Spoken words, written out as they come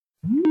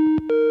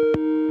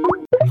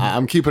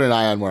I'm keeping an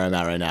eye on where I'm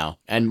at right now.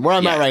 And where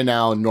I'm at right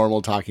now,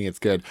 normal talking, it's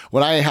good.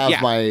 When I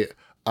have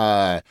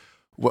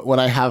when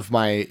I have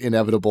my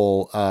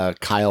inevitable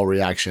Kyle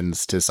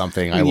reactions to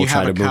something, I will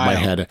try to move my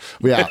head.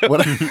 Yeah.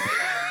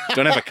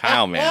 Don't have a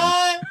Kyle, man.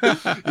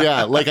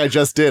 Yeah, like I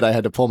just did. I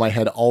had to pull my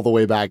head all the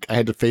way back. I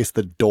had to face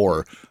the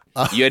door.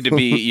 You had to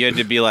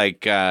be like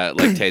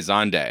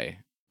Tezonde.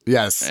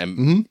 Yes.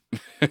 Move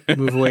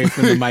away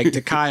from the mic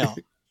to Kyle.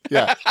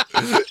 Yeah.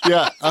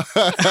 Yeah. Alert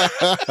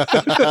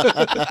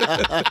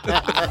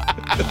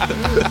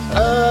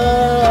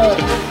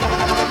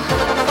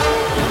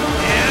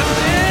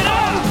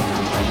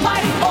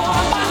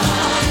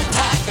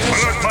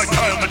my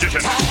Kyle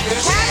magician.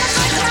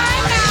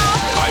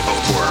 I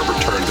vote for a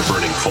return to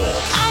burning coal.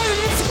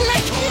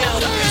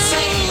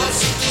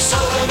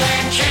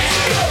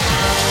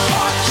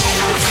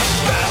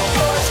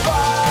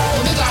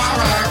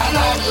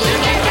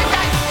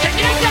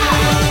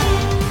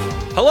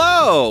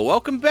 Hello,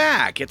 welcome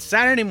back. It's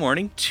Saturday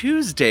morning,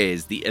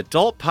 Tuesdays, the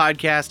adult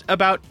podcast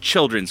about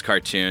children's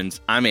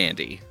cartoons. I'm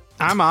Andy.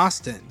 I'm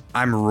Austin.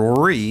 I'm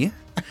Rory.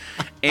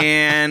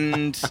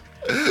 And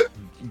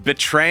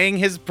betraying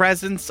his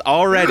presence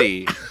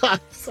already. I'm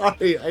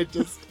sorry,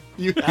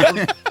 you have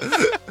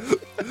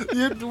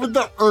with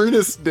the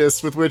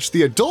earnestness with which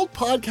the adult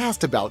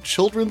podcast about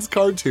children's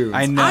cartoons.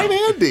 I know. I'm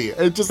Andy.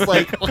 It's just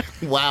like,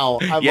 wow.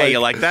 You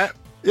like that?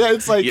 Yeah,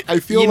 it's like, I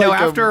feel like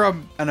after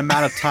an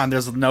amount of time,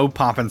 there's no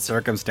pomp and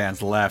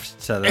circumstance left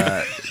to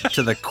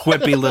the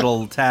quippy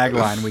little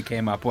tagline we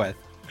came up with.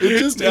 It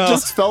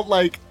just felt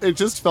like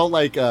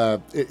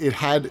it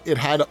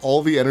had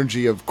all the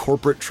energy of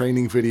corporate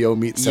training video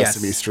meets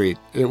Sesame Street.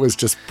 It was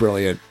just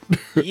brilliant.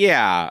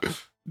 Yeah.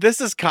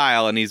 This is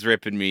Kyle, and he's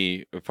ripping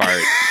me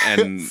apart.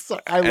 And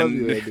I love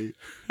you, Andy.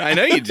 I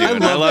know you do.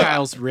 I love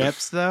Kyle's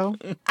rips, though.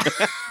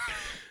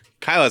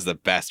 Kyle has the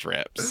best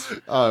rips.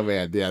 Oh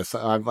man, yes,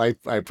 I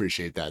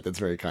appreciate that. That's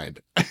very kind.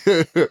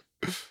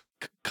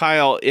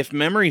 Kyle, if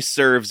memory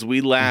serves,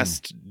 we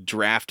last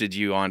drafted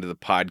you onto the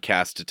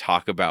podcast to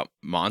talk about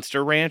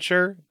Monster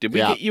Rancher. Did we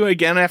get you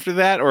again after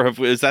that, or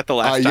is that the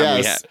last time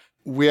we had?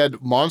 We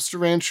had Monster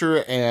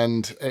Rancher,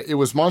 and it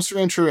was Monster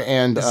Rancher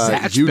and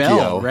Zatch Yu-Gi-Oh,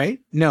 Bell, right?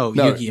 No,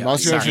 Yu-Gi-Oh.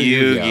 Monster Rancher,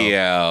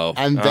 Yu-Gi-Oh.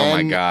 And then,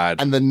 oh my god!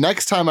 And the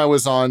next time I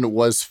was on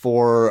was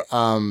for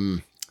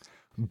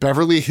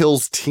Beverly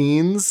Hills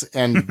Teens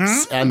and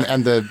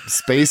the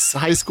space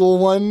high school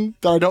one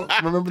that I don't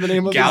remember the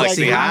name of.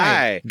 Galaxy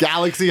High.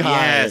 Galaxy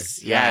High.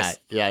 Yes.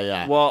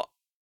 Yeah. Well,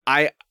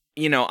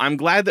 I'm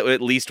glad that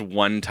at least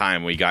one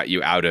time we got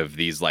you out of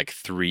these like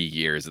 3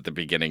 years at the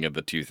beginning of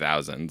the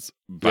 2000s.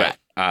 But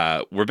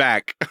we're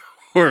back.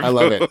 I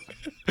love it.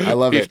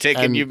 We've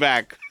taken you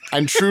back.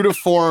 And true to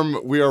form,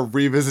 we are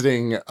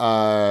revisiting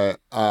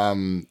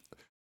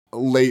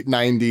late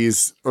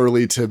 90s,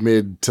 early to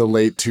mid to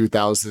late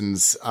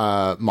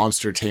 2000s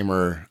Monster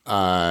Tamer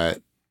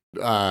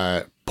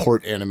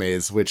port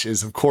animes, which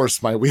is of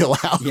course my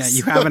wheelhouse. Yeah,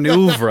 you have an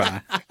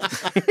oeuvre.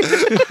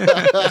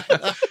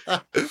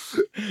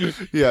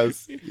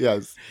 Yes.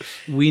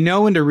 We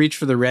know when to reach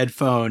for the red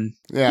phone.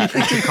 Yeah.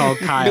 To call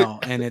Kyle,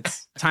 and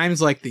it's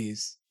times like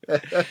these.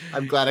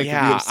 I'm glad I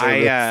can be of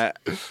service.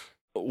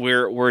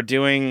 We're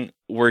doing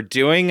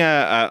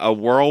a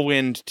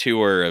whirlwind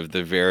tour of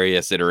the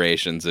various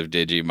iterations of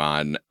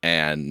Digimon,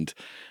 and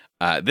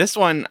this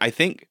one I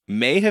think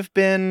may have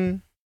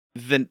been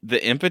the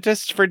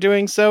impetus for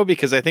doing so,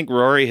 because I think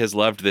Rory has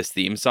loved this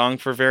theme song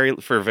for a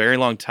very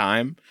long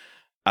time,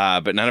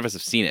 but none of us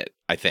have seen it.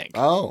 I think.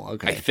 Oh,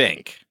 okay. I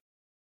think.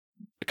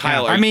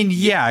 Kyle,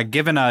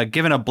 given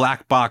a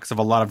black box of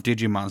a lot of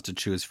Digimons to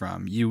choose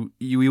from, you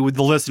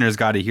the listeners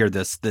got to hear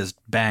this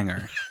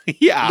banger.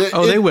 Yeah.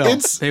 They will.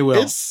 They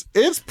will.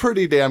 It's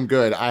pretty damn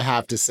good, I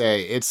have to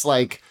say. It's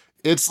like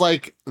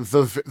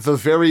the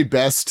very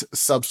best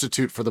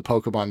substitute for the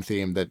Pokemon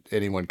theme that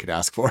anyone could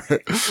ask for.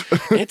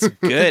 It's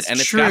good, and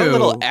it's got a true.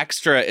 little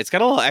extra. It's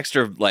got a little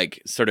extra,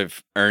 like, sort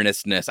of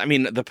earnestness. I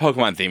mean, the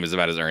Pokemon theme is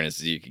about as earnest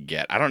as you could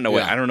get. I don't know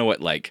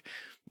what like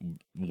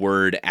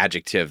word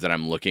adjective that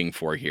I'm looking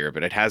for here,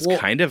 but it has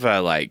kind of a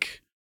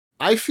like.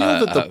 I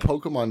feel that the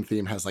Pokemon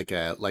theme has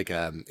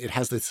it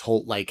has this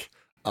whole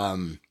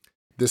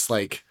this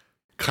like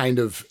kind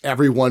of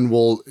everyone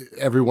will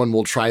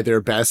try their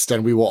best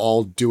and we will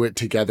all do it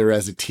together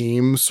as a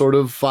team sort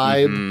of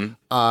vibe.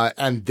 Mm-hmm.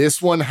 And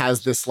this one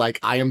has this like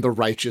I am the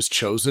righteous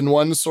chosen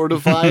one sort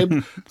of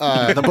vibe.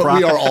 But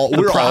we're all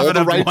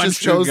the righteous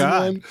chosen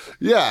one.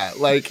 Yeah,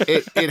 like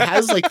it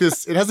has like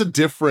this. It has a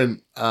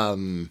different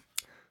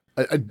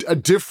a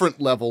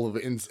different level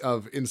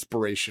of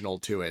inspirational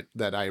to it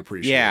that I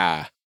appreciate.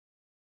 Yeah,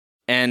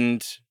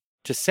 and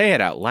to say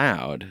it out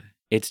loud,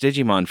 it's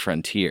Digimon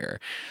Frontier.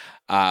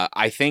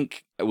 I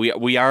think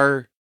we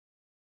are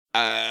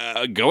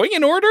going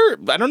in order.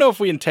 I don't know if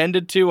we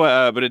intended to,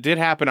 but it did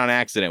happen on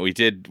accident.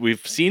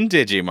 We've seen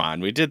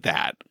Digimon. We did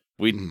that.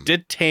 We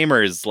did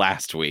Tamers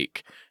last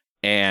week,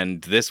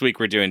 and this week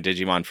we're doing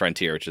Digimon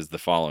Frontier, which is the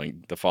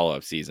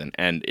follow-up season.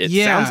 And it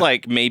sounds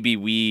like maybe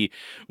we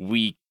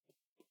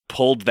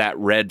pulled that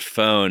red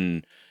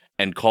phone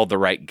and called the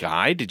right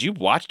guy. Did you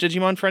watch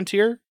Digimon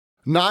Frontier?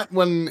 Not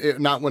when.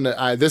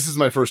 This is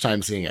my first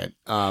time seeing it.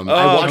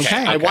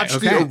 I watched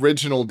the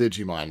original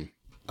Digimon.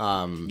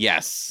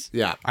 Yes.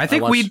 Yeah. I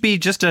think we'd be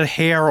just a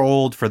hair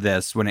old for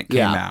this when it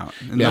came out.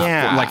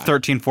 Like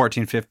 13,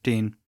 14,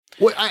 15.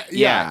 Well,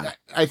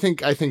 I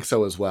think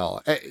so as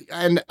well.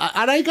 And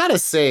I gotta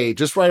say,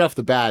 just right off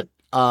the bat,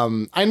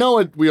 I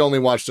know we only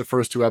watched the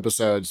first 2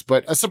 episodes,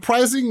 but a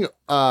surprising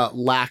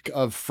lack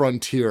of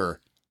frontier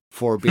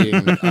for being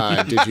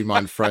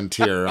Digimon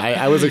Frontier.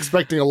 I was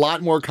expecting a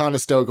lot more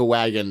Conestoga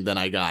Wagon than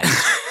I got.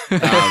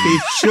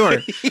 Sure.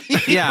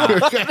 Yeah.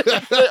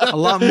 A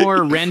lot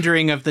more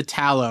rendering of the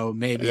tallow,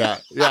 maybe. Yeah.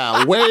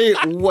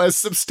 Was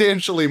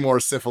substantially more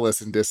syphilis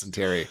and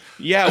dysentery.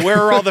 Yeah, where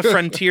are all the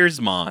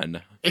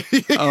Frontiersmon?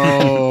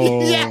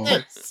 Oh.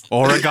 Yes.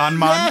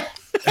 Oregonmon?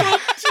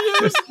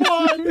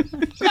 Frontiersmon.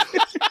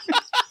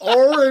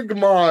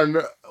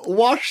 Oregon.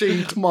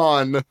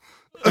 Washington.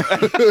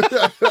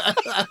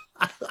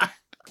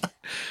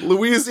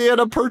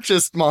 Louisiana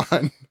Purchased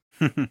Mon.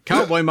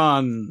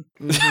 Cowboymon.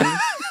 Mm-hmm.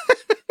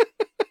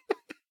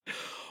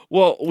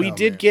 Well, we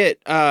did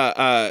get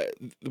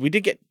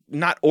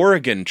not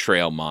Oregon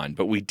Trailmon,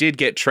 but we did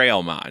get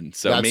Trailmon.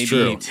 So that's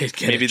true.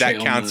 Maybe that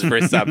counts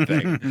for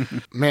something.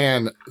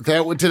 Man,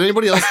 did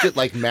anybody else get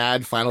like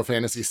mad Final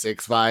Fantasy VI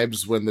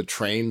vibes when the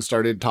train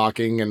started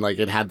talking and like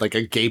it had like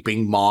a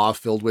gaping maw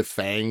filled with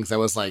fangs? I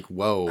was like,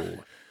 whoa.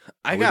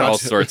 I got all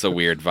sorts of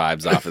weird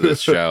vibes off of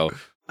this show.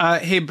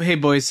 Hey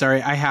boys,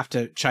 sorry, I have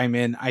to chime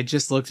in. I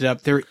just looked it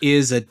up. There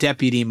is a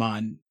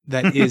Deputymon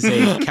that is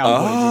a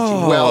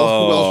cowboy.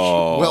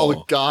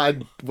 Well,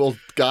 God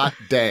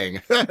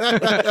dang.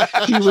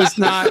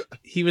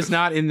 He was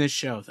not in this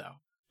show though.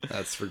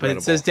 That's forgettable. But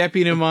it says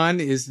Deputymon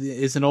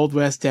is an Old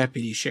West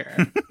deputy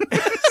sheriff.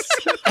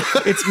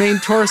 Its main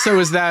torso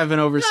is that of an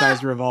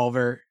oversized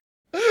revolver.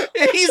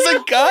 He's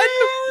a gun?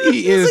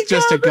 He is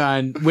just a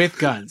gun with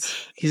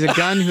guns. He's a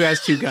gun who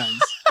has 2 guns.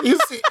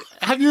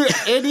 Have you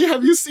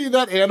seen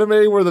that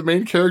anime where the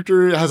main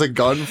character has a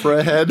gun for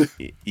a head?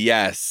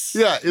 Yes.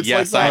 Yeah, it's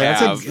yes, like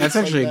that. I have. That's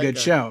actually a good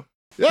show.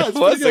 Yeah, it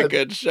was a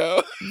good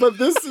show. But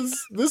this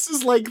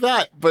is like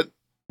that, but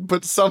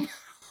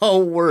somehow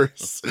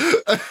worse.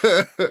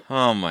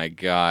 Oh my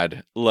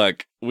god.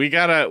 Look, we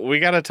gotta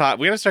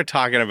start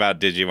talking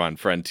about Digimon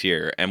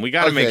Frontier, and we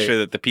gotta make sure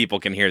that the people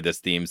can hear this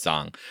theme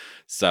song.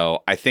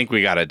 So I think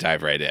we gotta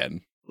dive right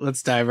in.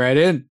 Let's dive right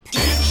in.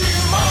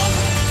 Digimon.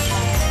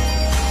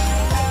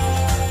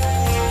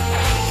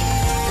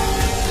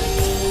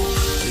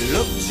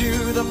 Look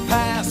to the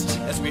past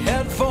as we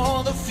head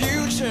for the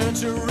future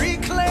to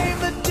reclaim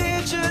the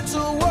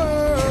digital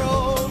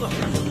world.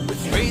 With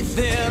faith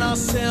in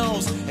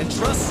ourselves and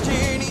trust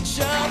in each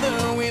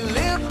other, we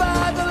live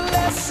by the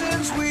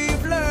lessons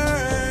we've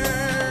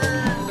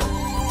learned.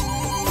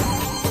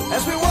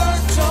 As we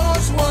work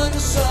towards one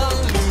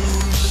solution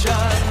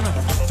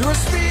through a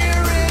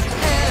spirit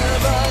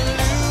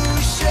evolution.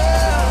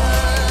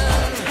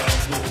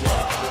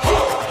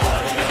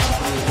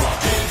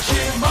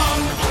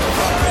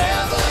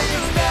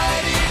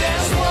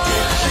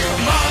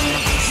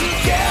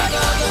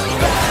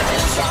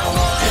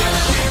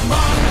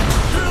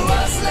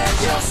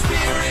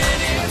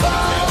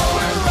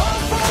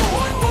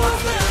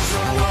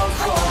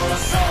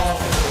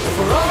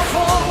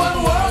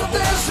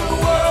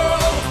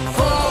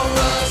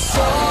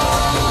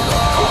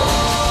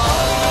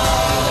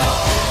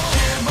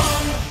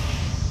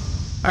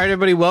 All right,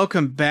 everybody,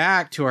 welcome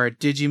back to our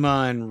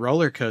Digimon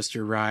roller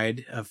coaster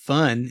ride of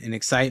fun and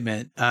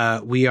excitement.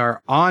 We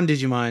are on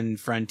Digimon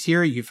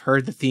Frontier. You've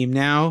heard the theme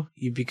now.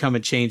 You've become a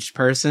changed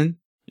person.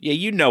 Yeah,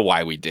 you know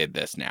why we did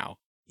this now.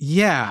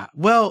 Yeah,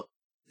 well,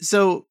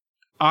 so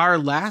our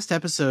last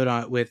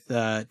episode with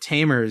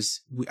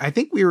Tamers, I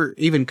think we were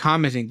even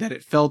commenting that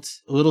it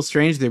felt a little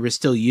strange they were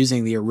still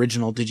using the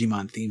original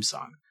Digimon theme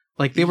song.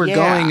 Like they were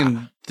going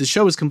and the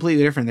show was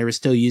completely different. They were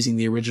still using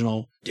the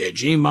original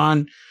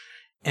Digimon.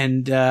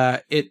 And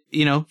it,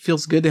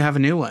 feels good to have a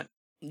new one.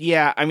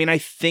 Yeah, I mean, I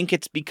think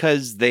it's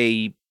because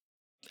even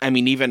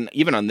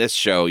on this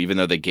show, even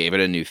though they gave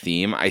it a new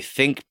theme, I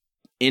think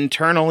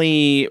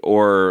internally,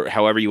 or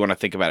however you want to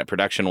think about it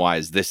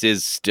production-wise, this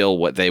is still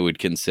what they would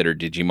consider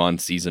Digimon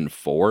Season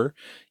 4.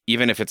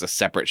 Even if it's a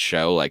separate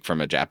show, like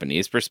from a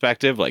Japanese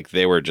perspective, like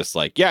they were just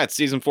like, yeah, it's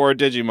Season 4 of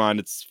Digimon,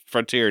 it's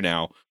Frontier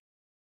now.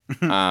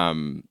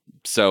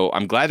 So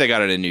I'm glad they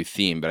got it a new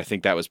theme, but I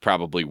think that was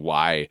probably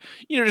why,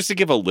 just to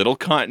give a little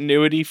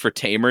continuity for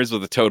Tamers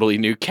with a totally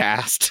new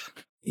cast.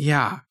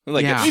 Yeah. At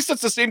least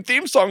it's the same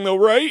theme song though,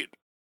 right?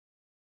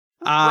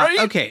 Right?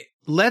 Okay.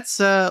 Let's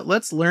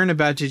learn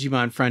about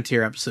Digimon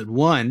Frontier episode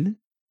 1,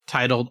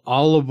 titled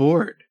All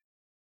Aboard.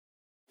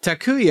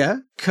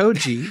 Takuya,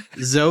 Koji,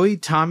 Zoe,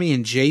 Tommy,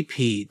 and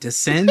JP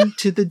descend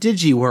to the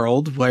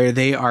Digiworld where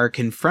they are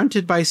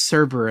confronted by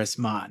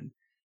Cerberusmon.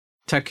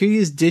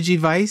 Takuya's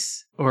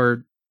Digivice,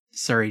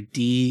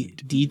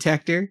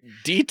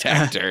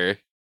 detector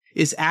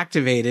is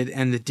activated,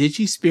 and the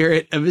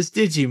Digi-Spirit of his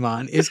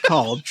Digimon is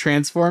called,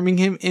 transforming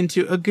him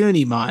into a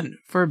Gunimon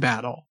for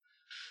battle.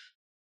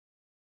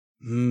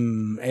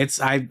 There's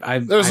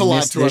a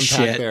lot to unpack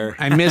shit. there.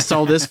 I missed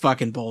all this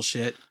fucking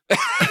bullshit.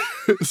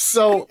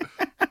 So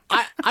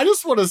I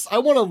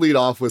want to lead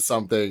off with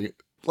something.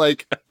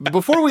 Like,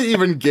 before we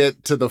even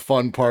get to the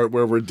fun part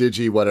where we're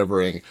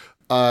digi-whatevering,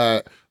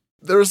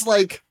 there's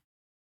like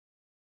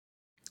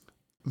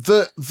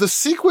the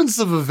sequence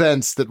of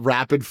events that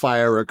rapid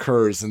fire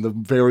occurs in the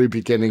very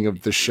beginning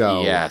of the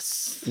show.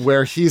 Yes.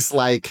 Where he's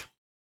like,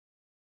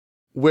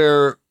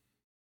 where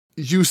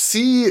you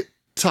see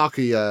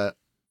Takuya.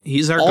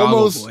 He's our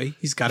goggle boy.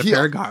 He's got a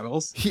pair of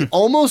goggles. He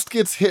almost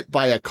gets hit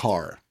by a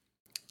car.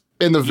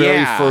 In the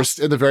very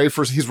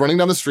first, he's running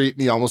down the street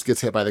and he almost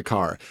gets hit by the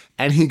car.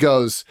 And he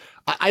goes,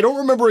 I don't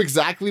remember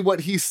exactly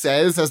what he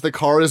says as the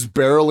car is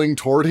barreling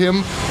toward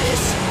him.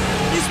 This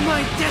is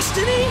my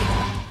destiny?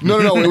 No,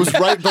 it was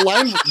right. The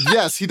line,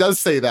 yes, he does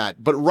say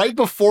that. But right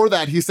before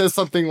that, he says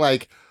something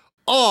like,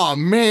 "Oh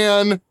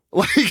man,"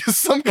 like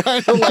some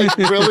kind of like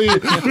really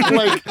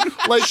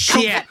like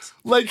shit.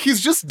 Like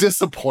he's just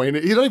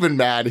disappointed. He's not even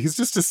mad. He's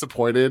just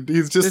disappointed.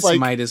 He's just this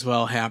like, might as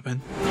well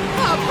happen.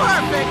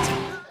 Oh,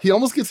 perfect. He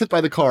almost gets hit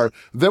by the car.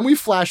 Then we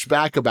flash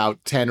back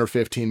about 10 or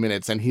 15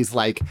 minutes and he's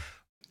like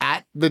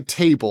at the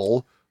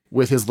table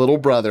with his little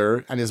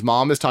brother and his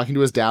mom is talking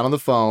to his dad on the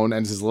phone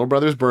and it's his little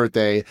brother's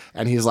birthday.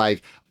 And he's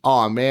like,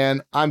 "Oh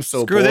man, I'm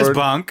so Screw bored. this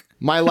bunk.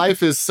 My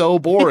life is so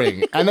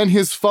boring." And then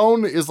his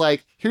phone is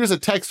like, "Here's a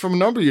text from a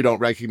number you don't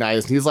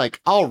recognize." And he's like,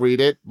 "I'll read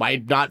it.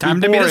 Might not Time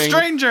be to boring." meet a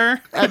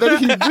stranger. And then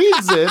he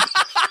reads it.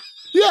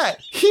 Yeah,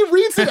 he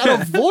reads it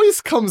and a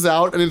voice comes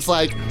out and it's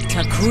like,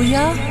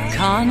 "Takuya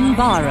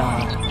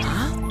Kanbara.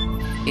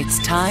 It's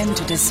time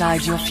to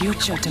decide your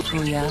future,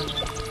 Takuya."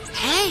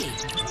 Hey!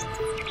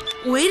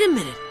 Wait a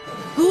minute.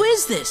 Who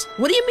is this?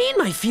 What do you mean,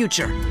 my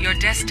future? Your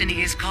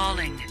destiny is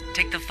calling.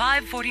 Take the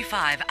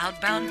 5:45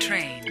 outbound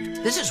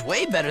train. This is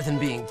way better than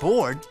being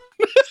bored.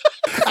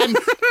 and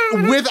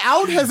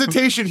without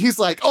hesitation, he's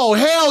like, "Oh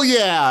hell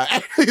yeah!"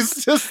 And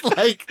it's just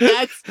like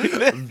that's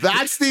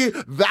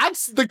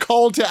the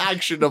call to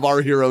action of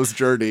our hero's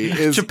journey.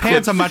 Is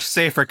Japan's a much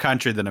safer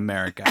country than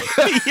America.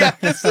 Yeah,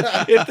 if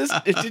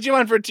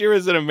Digimon Frontier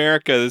is in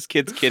America, this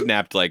kid's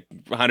kidnapped like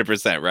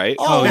 100%, right?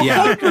 Oh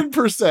yeah,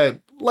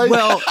 100%. Like,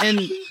 well,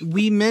 and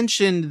we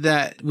mentioned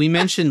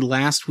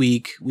last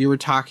week, we were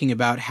talking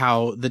about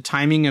how the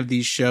timing of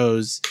these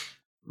shows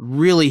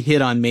really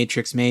hit on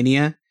Matrix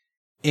Mania,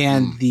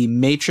 and the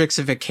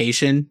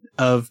Matrixification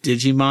of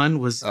Digimon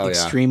was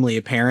extremely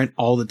apparent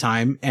all the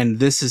time. And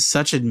this is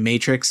such a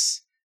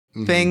Matrix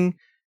thing.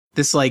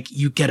 This, like,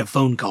 you get a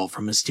phone call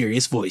from a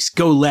mysterious voice.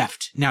 Go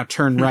left. Now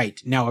turn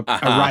right. Now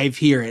arrive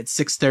here at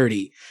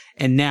 6:30.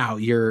 And now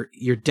your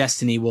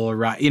destiny will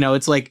arrive. You know,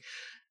 it's like,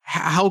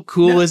 how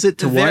cool is it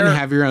to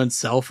have your own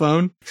cell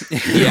phone?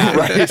 Yeah,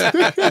 right.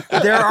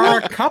 There are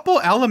a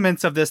couple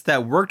elements of this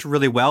that worked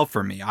really well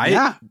for me.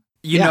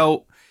 You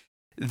know,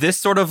 this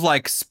sort of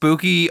like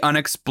spooky,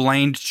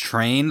 unexplained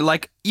train,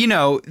 like,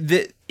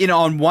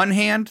 on one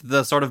hand,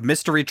 the sort of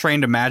mystery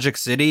train to Magic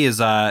City is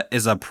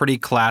a pretty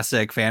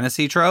classic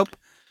fantasy trope.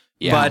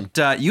 Yeah.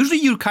 But usually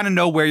you kind of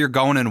know where you're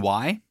going and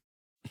why.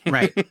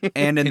 Right.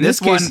 And in this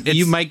case, one,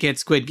 you might get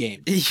Squid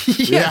Game. These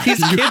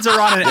kids are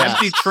on an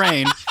empty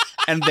train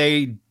and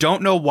they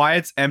don't know why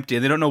it's empty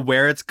and they don't know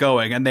where it's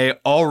going. And they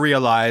all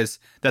realize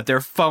that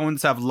their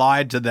phones have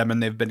lied to them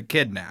and they've been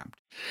kidnapped.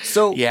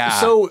 So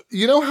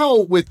you know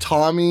how with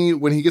Tommy,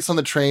 when he gets on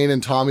the train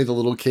and Tommy, the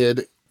little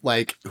kid,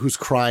 like, who's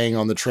crying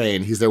on the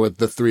train, he's there with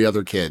the 3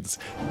 other kids.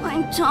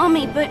 "I'm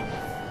Tommy, but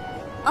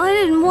I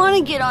didn't want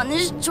to get on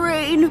this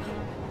train."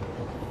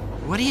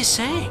 What are you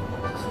saying?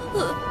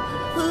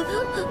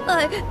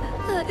 I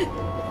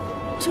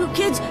 2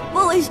 kids,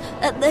 bullies,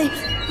 and they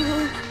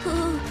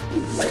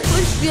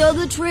pushed me on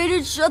the train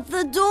and shut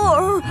the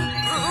door.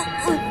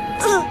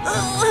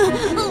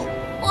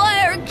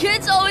 Why are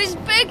kids always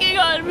picking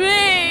on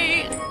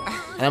me?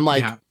 And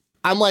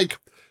I'm like,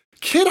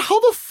 kid, how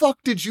the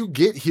fuck did you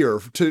get here?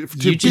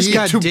 You just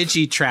got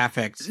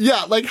digi-trafficked.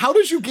 Yeah, like, how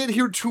did you get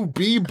here to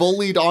be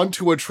bullied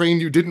onto a train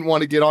you didn't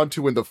want to get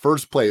onto in the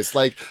first place?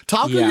 Like,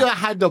 Takuya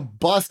had to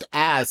bust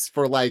ass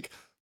for like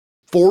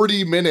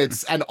 40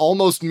 minutes and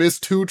almost miss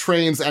 2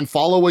 trains and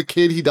follow a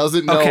kid he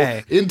doesn't know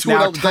into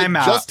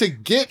just to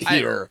get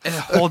here.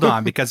 Hold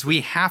on, because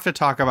we have to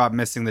talk about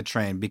missing the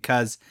train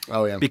because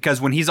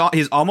when he's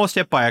almost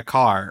hit by a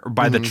car or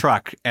by the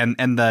truck and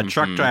the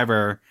truck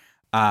driver,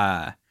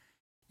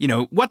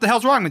 what the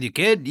hell's wrong with you,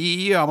 kid?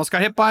 You almost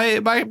got hit by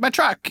my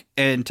truck.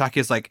 And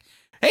Takuya's like,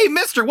 "Hey,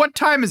 mister, what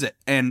time is it?"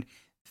 And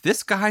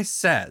this guy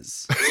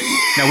says,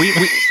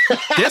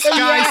 this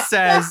guy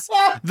says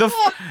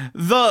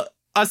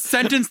a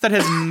sentence that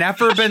has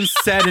never been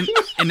said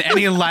in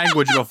any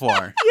language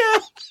before.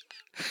 Yeah.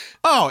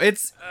 Oh,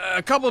 it's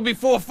a couple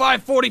before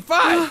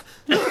 5:45.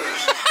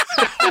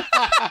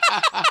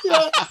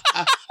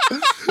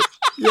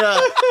 Yeah.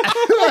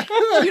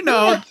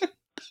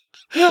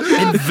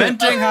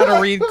 Inventing how to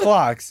read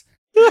clocks.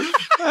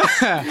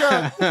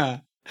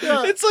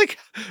 It's like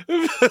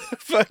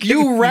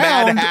you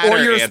round or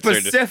you're answered.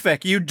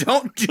 specific. You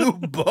don't do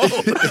both.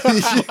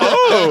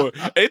 Oh,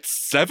 it's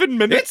 7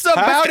 minutes. It's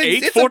about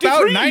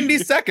 90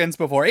 seconds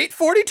before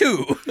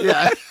 8:42.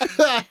 Yeah.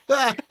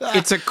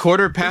 It's a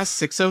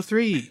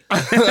 6:15.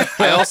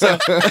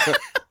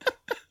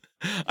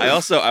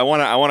 I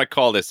want to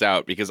call this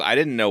out because I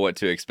didn't know what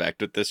to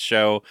expect with this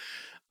show.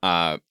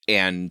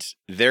 And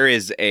there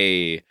is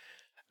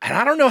and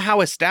I don't know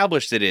how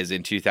established it is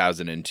in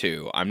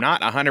 2002. I'm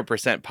not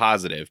 100%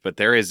 positive, but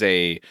there is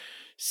a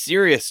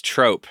serious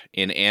trope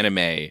in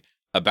anime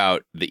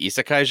about the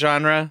isekai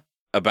genre,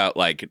 about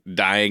like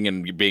dying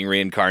and being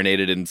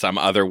reincarnated in some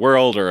other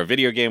world or a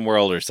video game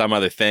world or some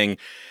other thing.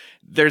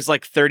 There's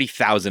like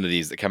 30,000 of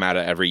these that come out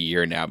every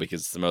year now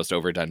because it's the most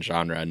overdone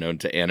genre known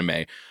to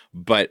anime.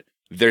 But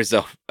there's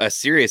a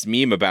serious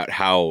meme about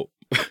how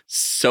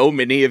so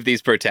many of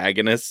these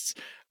protagonists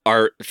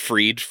are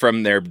freed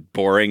from their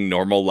boring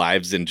normal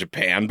lives in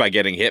Japan by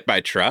getting hit by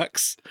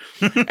trucks.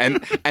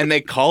 And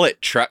they call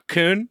it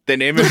Truck-kun. They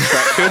name him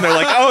Truck-kun. They're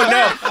like, oh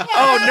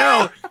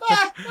no.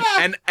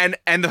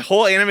 And the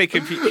whole anime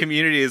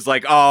community is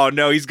like, oh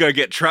no, he's gonna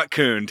get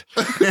Truck-kunned.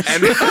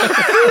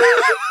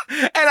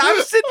 And I'm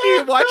sitting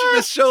here watching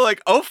this show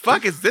like, oh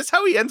fuck, is this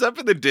how he ends up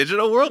in the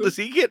digital world? Does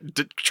he get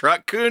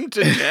Truck-kunned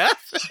to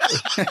death?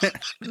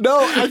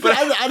 No, and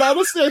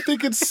honestly, I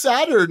think it's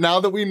sadder now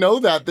that we know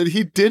that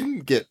he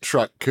didn't get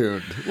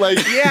Truck-kunned. Like,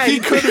 yeah, he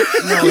could.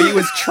 No,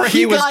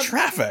 he was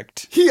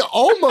trafficked. He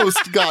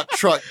almost got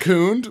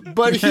Truck-kunned,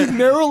 but he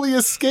narrowly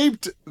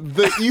escaped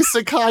the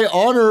isekai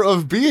honor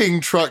of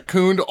being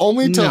Truck-kunned,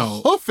 only to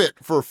hoof it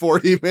for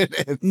 40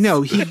 minutes.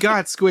 No, he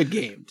got Squid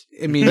Gamed.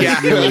 I mean,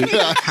 that's really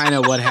kind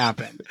of what happened.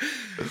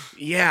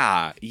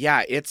 Yeah,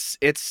 it's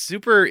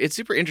super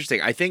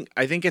interesting. I think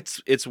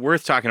it's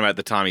worth talking about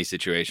the Tommy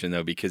situation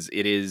though, because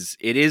it is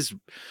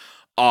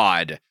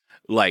odd.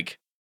 Like,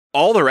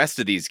 all the rest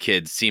of these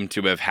kids seem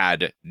to have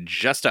had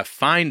just a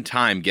fine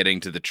time getting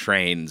to the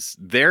trains.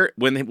 There,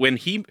 when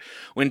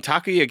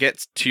Takuya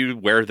gets to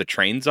where the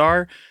trains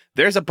are,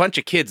 there's a bunch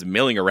of kids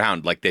milling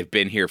around like they've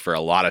been here for a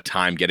lot of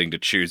time getting to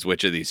choose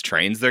which of these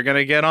trains they're going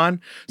to get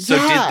on. So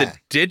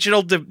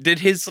did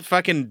his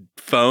fucking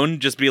phone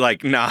just be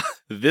like, nah,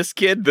 this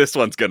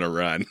one's going to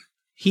run?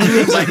 He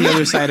lives on the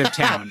other side of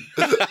town.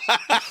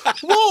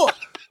 Well,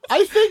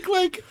 I think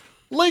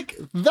like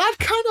that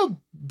kind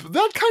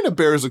of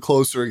bears a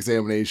closer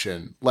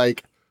examination.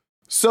 Like,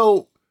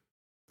 so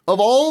of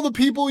all the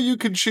people you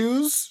could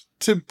choose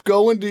to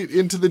go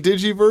into the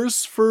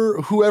Digiverse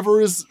for whoever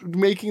is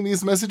making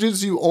these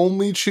messages, you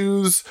only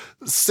choose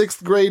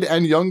 6th grade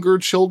and younger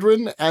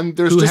children, and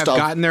there's who just have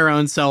gotten their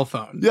own cell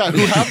phone. Yeah,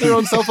 who have their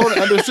own cell phone,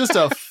 and there's just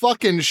a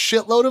fucking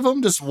shitload of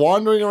them just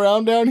wandering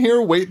around down here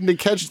waiting to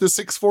catch the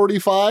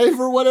 6:45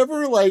 or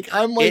whatever. Like,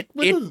 I'm like,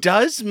 it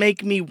does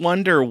make me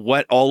wonder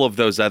what all of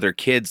those other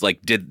kids,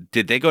 like, did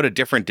they go to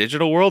different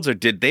digital worlds, or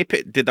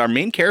did our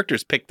main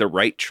characters pick the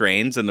right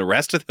trains and the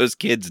rest of those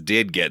kids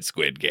did get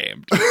Squid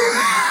Gamed?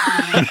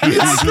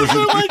 It's just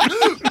like,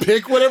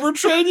 pick whatever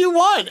train you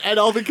want, and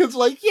all the kids are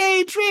like,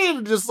 yay, train,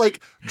 and just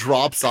like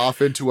drops off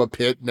into a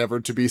pit never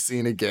to be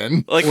seen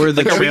again. Like, or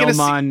the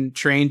Trailmon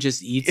train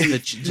just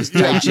eats just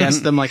digests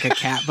them like a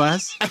cat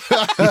bus.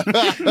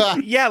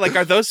 Yeah, like,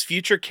 are those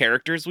future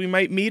characters we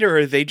might meet, or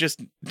are they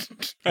just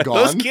gone?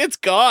 Those kids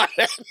gone?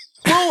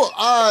 Well,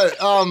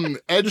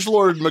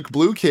 Edgelord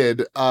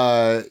McBluekid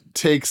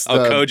takes the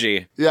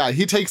Koji. Yeah,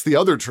 he takes the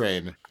other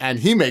train and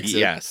he makes it.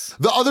 Yes.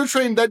 The other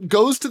train that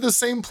goes to the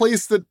same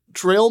place that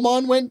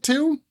Trailmon went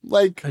to,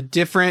 like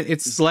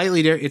it's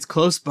slightly different. It's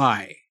close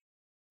by.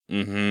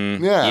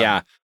 Mm-hmm.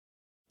 Yeah,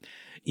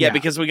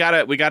 because we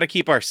gotta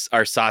keep our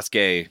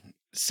Sasuke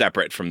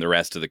separate from the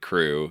rest of the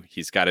crew.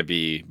 He's got to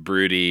be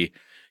broody.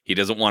 He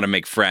doesn't want to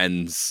make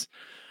friends,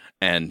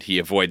 and he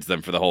avoids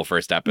them for the whole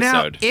first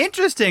episode. Now,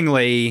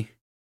 interestingly,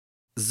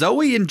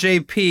 Zoe and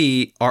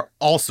JP are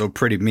also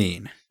pretty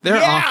mean. They're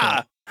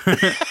awful.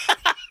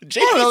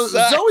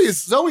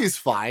 Zoe's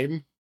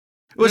fine.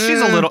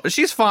 Well,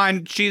 she's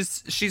fine.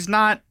 She's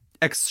not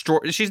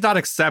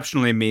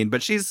exceptionally mean,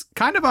 but she's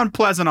kind of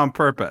unpleasant on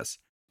purpose.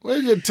 Well,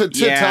 to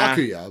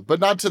Takuya, but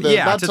not to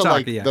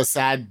like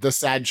the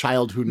sad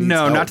child who needs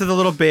help. Not to the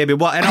little baby.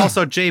 Well, and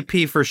also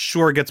JP for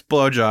sure gets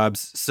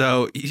blowjobs.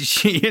 So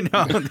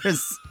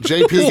there's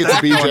JP gets a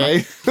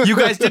BJ. You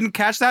guys didn't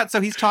catch that?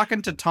 So he's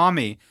talking to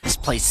Tommy. This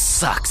place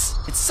sucks.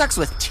 It sucks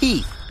with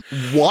teeth.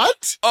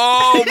 What?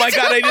 Oh my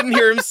god, I didn't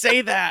hear him say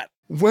that.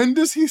 When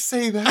does he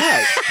say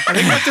that? I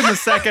think that's in the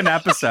second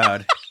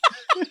episode.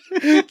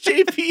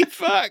 JP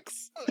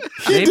fucks.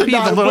 When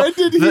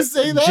did he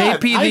say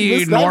that? JP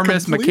the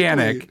enormous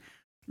mechanic.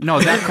 No,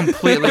 that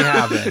completely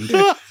happened.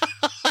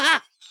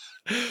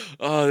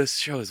 Oh, this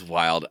show is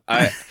wild.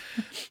 I'm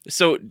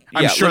sure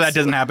that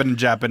doesn't happen in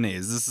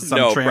Japanese. This is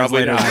some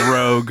translator's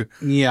rogue.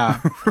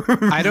 Yeah.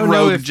 I don't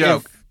know if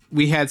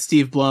we had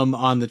Steve Blum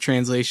on the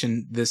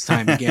translation this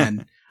time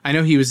again. I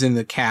know he was in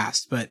the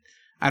cast, but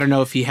I don't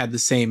know if he had the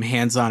same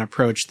hands-on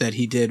approach that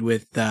he did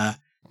with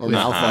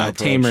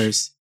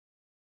Tamers.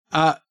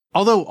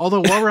 Although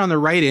while we're on the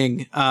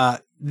writing,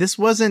 this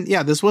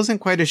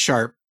wasn't quite as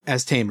sharp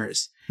as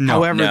Tamers.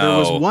 However, there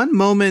was one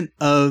moment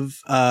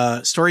of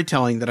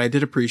storytelling that I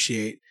did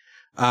appreciate,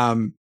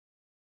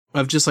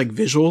 of just like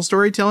visual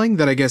storytelling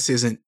that I guess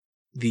isn't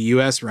the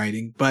US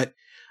writing, but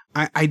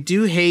I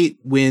do hate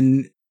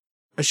when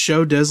a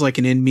show does like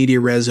an in media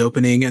res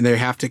opening and they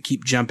have to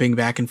keep jumping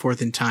back and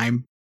forth in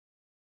time.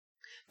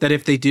 That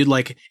if they did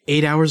like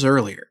 8 hours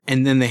earlier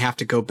and then they have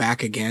to go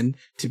back again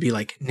to be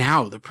like,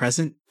 now the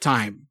present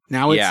time,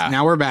 now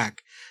we're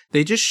back.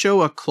 They just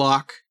show a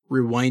clock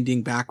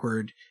rewinding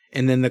backward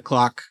and then the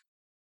clock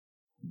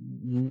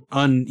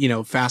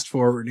fast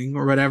forwarding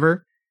or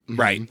whatever.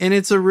 Right. And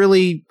it's a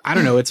really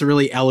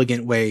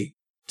elegant way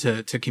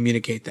to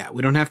communicate that.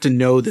 We don't have to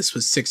know this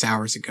was 6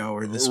 hours ago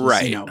or this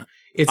was,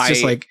 it's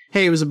just like,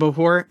 hey, it was a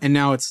before and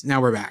now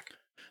we're back.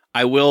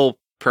 I will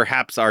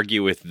perhaps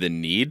argue with the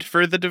need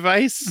for the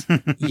device.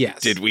 Yes.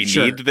 Did we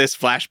need this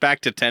flashback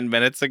to 10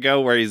 minutes ago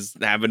where he's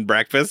having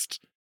breakfast?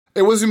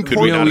 It was important.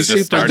 Could we not have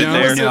just started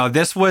there? No,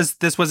 this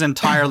was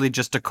entirely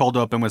just a cold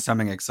open with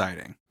something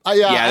exciting.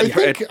 I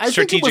think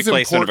strategic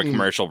placement of a important.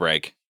 commercial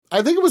break.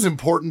 I think it was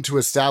important to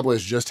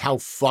establish just how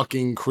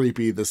fucking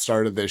creepy the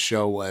start of this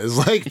show was.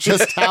 Like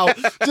just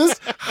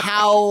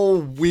how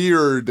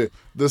weird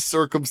the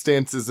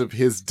circumstances of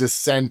his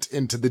descent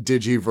into the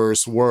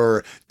Digiverse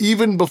were,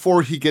 even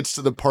before he gets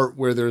to the part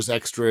where there's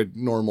extra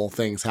normal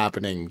things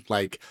happening.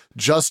 Like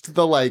just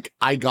the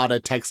I got a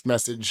text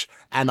message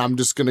and I'm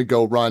just gonna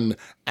go run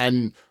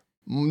and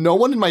no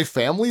one in my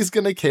family is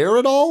gonna care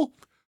at all.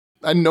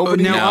 And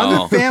nobody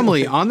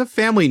on the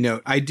family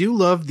note, I do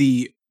love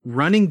the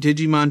running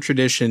Digimon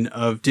tradition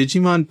of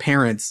Digimon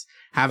parents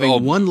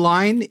having one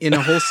line in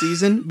a whole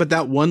season, but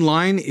that one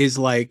line is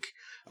like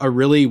a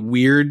really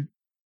weird,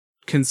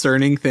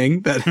 concerning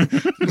thing that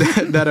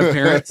a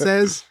parent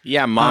says.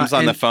 Yeah, mom's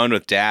on the phone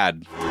with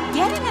dad.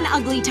 Getting an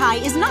ugly tie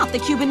is not the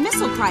Cuban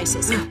Missile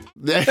Crisis.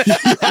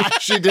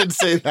 She did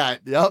say that.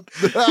 Yep.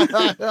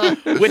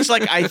 Which,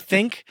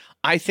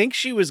 I think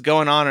she was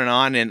going on and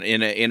on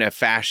in a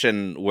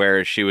fashion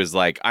where she was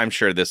like, I'm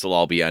sure this will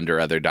all be under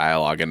other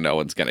dialogue and no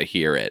one's going to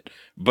hear it.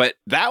 But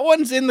that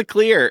one's in the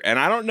clear, and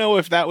I don't know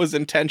if that was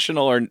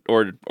intentional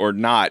or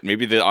not.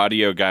 Maybe the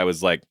audio guy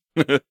was like,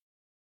 that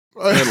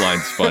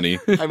line's funny.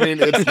 I mean,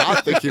 it's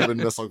not the Cuban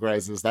Missile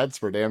Crisis. That's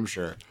for damn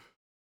sure.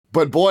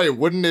 But boy,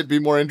 wouldn't it be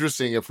more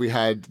interesting if we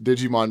had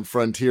Digimon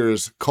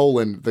Frontiers :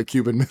 the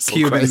Cuban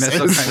Missile Crisis.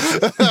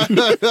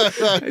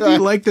 I do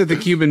like that the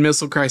Cuban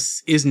Missile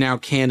Crisis is now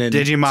canon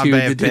Digimon to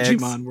Bay the of Pigs.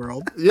 Digimon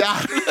world.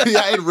 Yeah,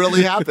 it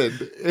really happened.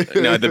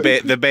 No,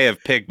 the Bay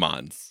of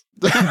Pigmons.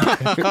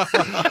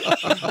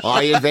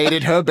 I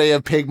invaded her Bay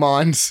of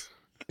Pigmons.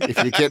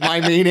 If you get my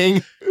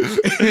meaning.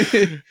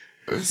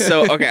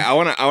 So, okay, I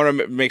want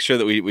to make sure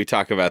that we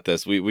talk about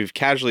this. We've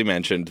casually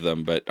mentioned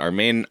them, but our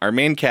main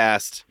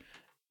cast,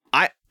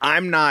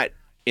 I'm not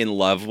in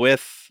love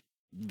with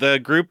the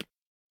group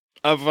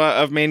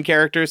of main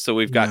characters. So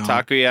we've got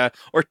Takuya,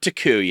 or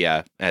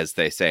Takuya, as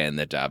they say in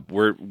the dub.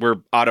 We're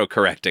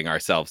auto-correcting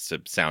ourselves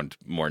to sound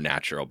more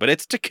natural, but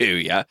it's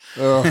Takuya.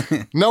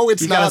 No,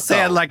 it's you not. You gotta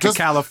say it like a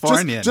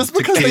Californian. Just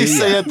because they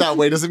say it that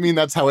way doesn't mean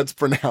that's how it's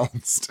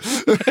pronounced.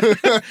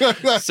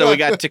 So we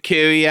got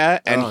Takuya,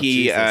 and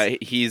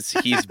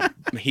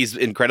he's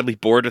incredibly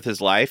bored with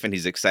his life, and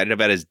he's excited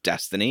about his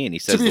destiny, and he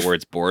says the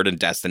words bored and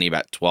destiny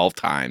about 12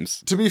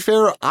 times. To be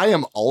fair, I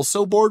am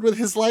also bored with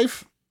his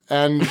life.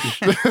 And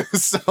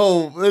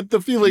so the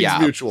feeling's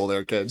mutual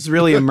there, kids. It's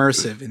really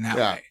immersive in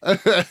that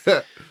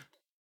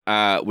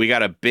way. We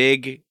got a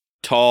big,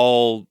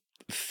 tall,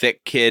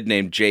 thick kid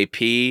named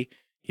JP.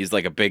 He's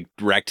like a big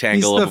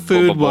rectangle of a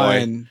food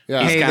one.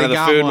 Yeah. He's kind of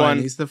the food one.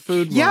 He's the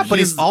food one. Yeah, but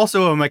he's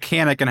also a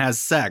mechanic and has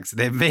sex.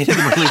 They've made him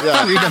really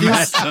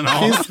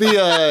three-dimensional.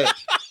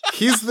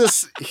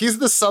 He's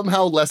the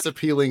somehow less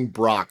appealing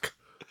Brock.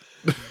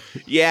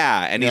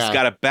 Yeah, and he's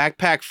got a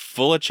backpack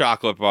full of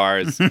chocolate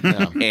bars,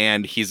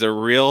 and he's a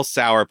real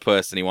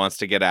sourpuss, and he wants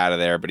to get out of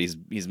there, but he's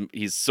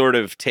sort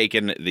of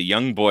taken the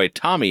young boy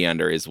Tommy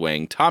under his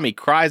wing. Tommy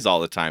cries all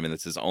the time, and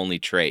that's his only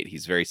trait.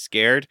 He's very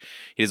scared.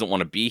 He doesn't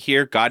want to be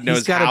here. God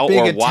knows how or why. He's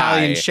got a big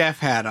Italian chef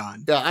hat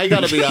on. Yeah, I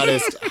gotta be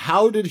honest.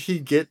 How did he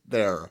get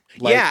there?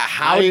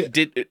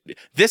 Did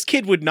this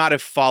kid would not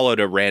have followed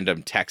a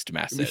random text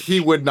message?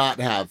 He would not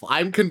have.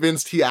 I'm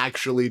convinced he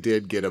actually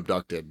did get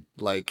abducted.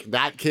 Like,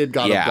 that kid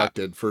got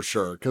abducted for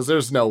sure, because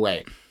there's no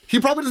way.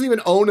 He probably doesn't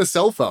even own a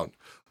cell phone.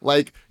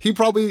 Like, he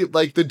probably,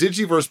 the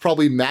Digiverse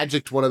probably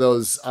magicked one of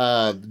those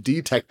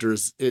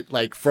detectors,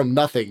 from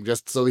nothing,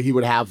 just so he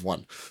would have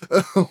one.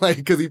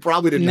 Because he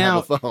probably didn't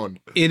have a phone.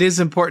 It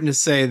is important to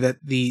say that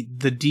the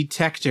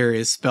detector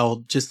is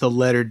spelled just the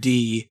letter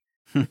D,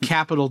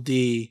 capital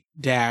D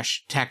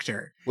dash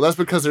tector. Well, that's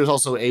because there's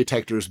also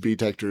A-tectors,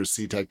 B-tectors,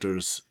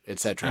 C-tectors,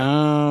 etc.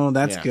 Oh,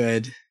 that's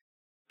good.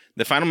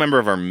 The final member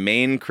of our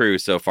main crew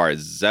so far is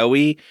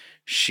Zoe.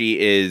 She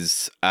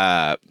is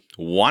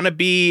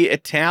wannabe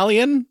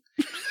Italian.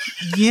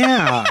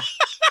 Yeah.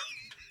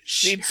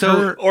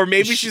 Or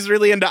maybe she's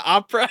really into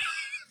opera.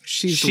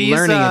 She's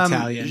learning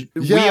Italian.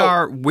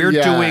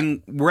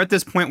 We're at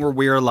this point where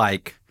we're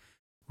like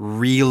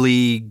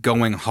really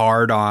going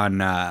hard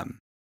on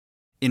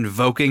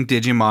invoking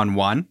Digimon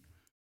 1.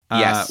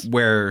 Yes.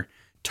 Where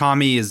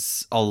Tommy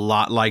is a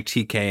lot like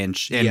TK, and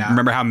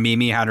remember how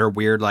Mimi had her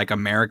weird like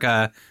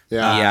America?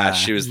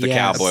 She was the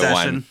cowboy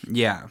obsession.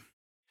 one.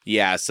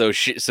 Yeah, so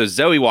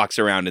Zoe walks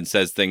around and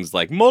says things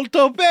like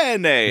 "molto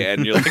bene,"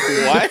 and you're like,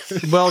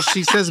 "What?" Well,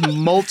 she says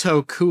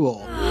 "molto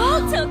cool."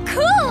 Molto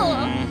cool.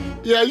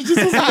 Yeah, she just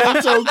says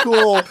 "molto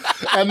cool,"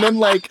 and then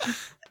like,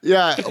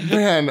 yeah,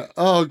 man,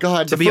 oh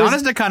god. To be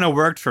honest, it kind of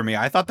worked for me.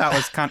 I thought that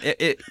was kind of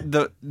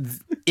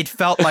it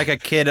felt like a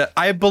kid.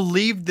 I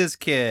believed this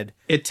kid.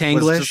 It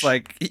Tanglish. Was just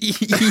like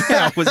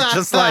was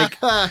just like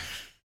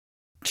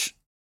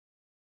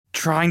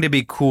trying to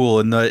be cool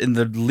in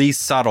the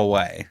least subtle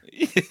way.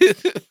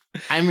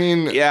 I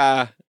mean,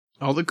 yeah,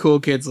 all the cool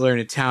kids learn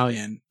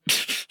Italian.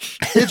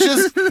 It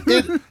just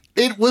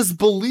it was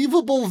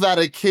believable that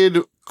a kid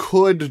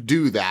could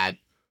do that,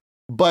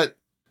 but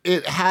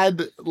it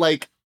had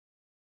like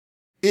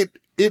it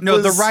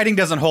was, the writing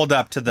doesn't hold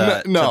up to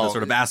the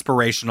sort of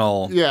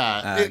aspirational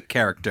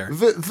character.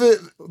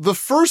 The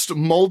first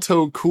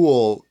molto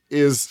cool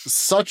is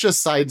such a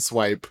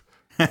sideswipe.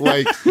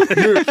 Like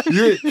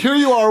here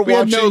you are we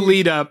watching had no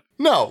lead up.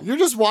 No, you're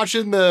just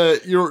watching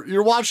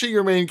you're watching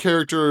your main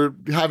character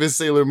have his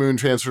Sailor Moon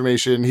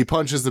transformation. He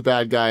punches the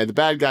bad guy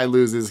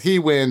loses, he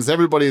wins,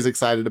 everybody's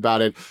excited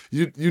about it.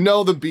 You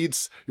know the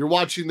beats, you're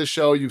watching the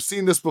show, you've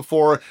seen this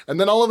before, and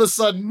then all of a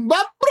sudden,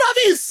 ma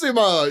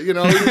bravissima! You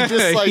know, you're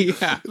just like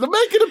they're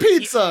making a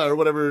pizza or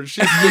whatever.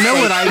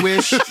 What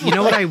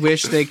I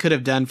wish they could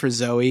have done for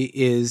Zoe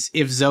is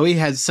if Zoe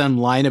had some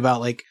line about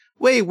like,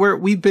 wait,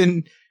 we've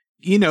been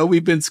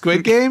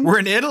Squid Game. We're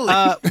in Italy.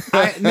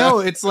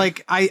 It's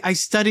like I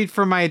studied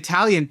for my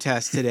Italian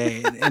test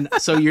today, and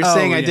so you're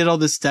saying I did all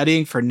this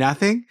studying for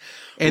nothing,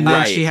 and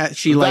then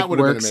she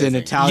works in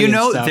Italian.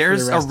 Stuff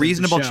there's for the a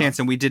reasonable chance,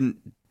 and we didn't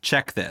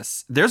check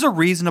this. There's a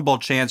reasonable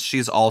chance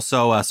she's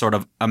also a sort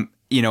of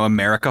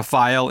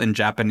America-phile in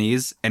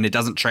Japanese, and it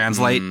doesn't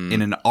translate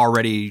in an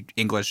already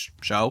English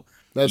show.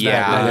 That's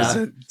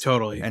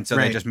totally. And so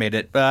they just made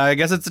it. I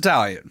guess it's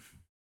Italian.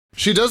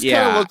 She does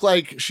kind of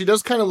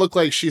look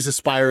like she's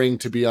aspiring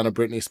to be on a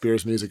Britney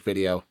Spears music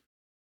video.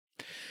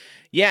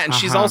 Yeah, and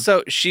she's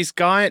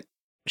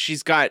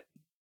got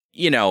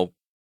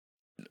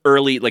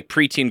early like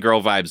preteen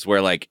girl vibes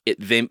where like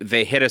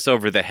they hit us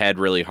over the head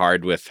really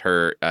hard with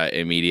her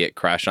immediate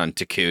crush on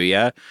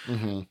Takuya,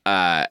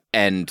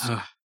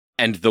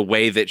 and the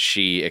way that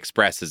she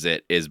expresses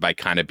it is by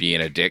kind of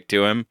being a dick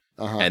to him,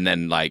 and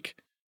then like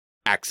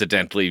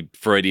accidentally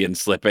Freudian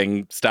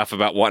slipping stuff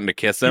about wanting to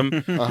kiss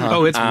him.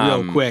 Oh, it's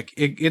real quick.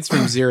 It's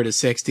from 0 to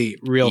 60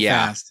 real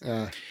fast.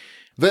 They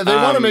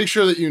want to make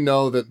sure that you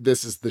know that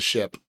this is the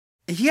ship.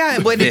 Yeah,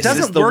 but it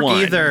doesn't work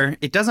either.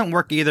 It doesn't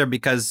work either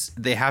because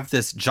they have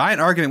this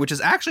giant argument, which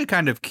is actually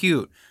kind of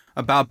cute,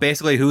 about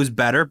basically who's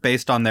better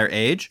based on their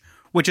age,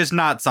 which is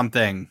not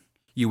something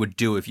you would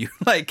do if you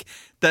like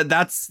that.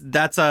 That's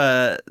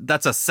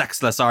a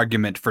sexless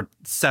argument for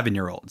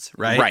 7-year-olds,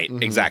 right? Right,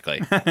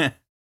 exactly.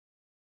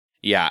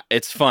 Yeah,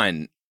 it's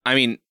fun. I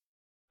mean,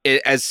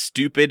 as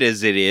stupid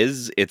as it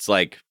is, it's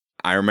like,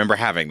 I remember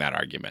having that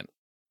argument.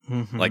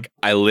 Mm-hmm. Like,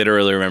 I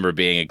literally remember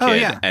being a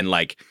kid and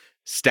like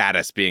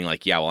Status being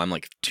like, yeah, well, I'm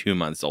like 2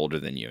 months older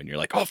than you. And you're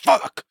like, oh,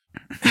 fuck.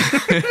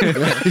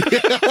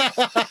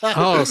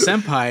 Oh,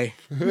 senpai.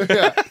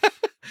 Yeah.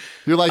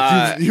 You're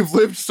like, you've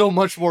lived so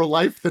much more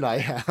life than I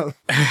have.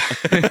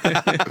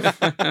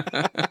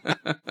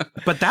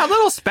 But that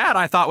little spat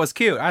I thought was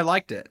cute. I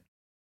liked it.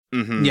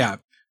 Mm-hmm. Yeah.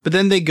 But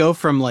then they go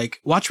from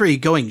like, watch where you're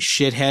going,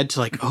 shithead,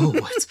 to like, oh,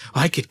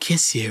 I could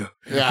kiss you.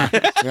 Yeah.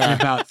 In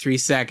about 3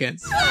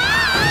 seconds. Alive!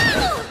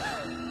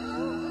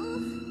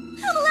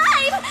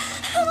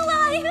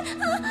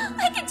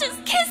 I could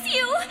just kiss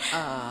you.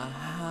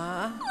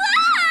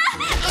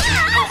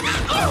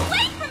 Get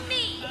away from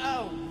me!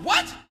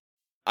 What?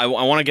 I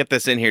want to get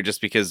this in here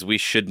just because we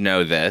should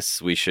know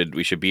this. We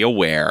should be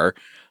aware.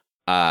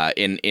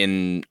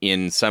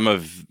 In some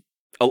of.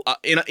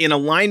 In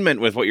alignment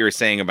with what you were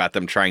saying about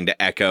them trying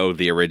to echo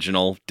the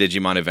original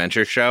Digimon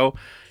Adventure show,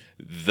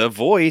 the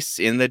voice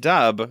in the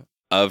dub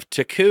of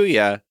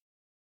Takuya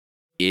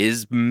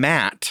is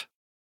Matt.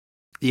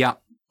 Yeah.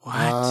 What?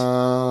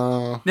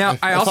 Now,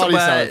 I also thought he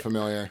sounded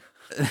familiar.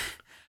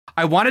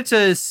 I wanted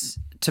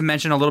to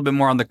mention a little bit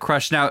more on the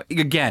crush. Now,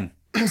 again,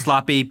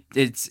 sloppy.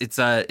 It's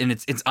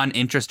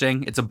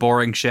uninteresting. It's a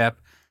boring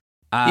ship.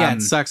 Yeah,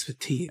 it sucks with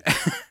teeth.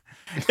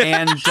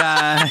 And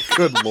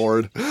good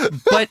lord.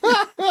 But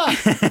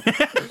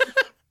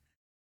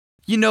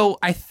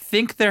I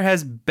think there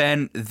has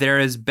been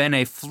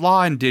a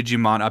flaw in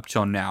Digimon up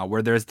till now,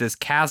 where there's this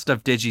cast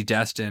of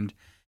Digidestined,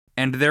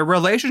 and their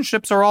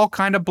relationships are all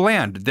kind of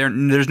bland.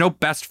 There's no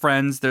best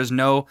friends. There's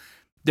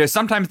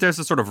sometimes a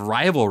sort of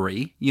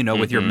rivalry,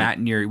 with your Matt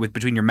and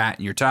between your Matt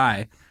and your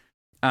Tai.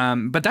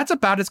 But that's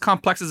about as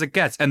complex as it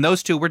gets, and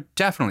those two were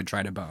definitely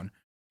try to bone.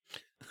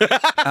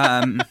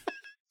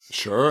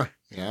 Sure.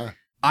 Yeah.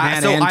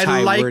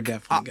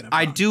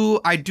 I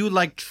do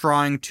like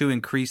trying to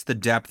increase the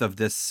depth of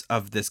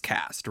this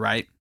cast,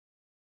 right?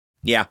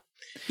 Yeah.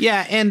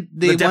 Yeah, and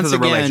they depth once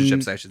of the again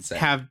relationships, I should say,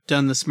 have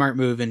done the smart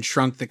move and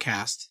shrunk the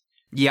cast.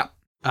 Yep.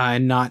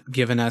 And not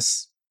given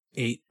us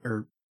 8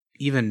 or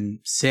even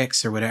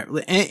 6 or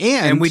whatever.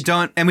 And we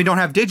don't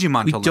have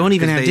Digimon. We don't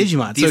even have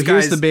Digimon. So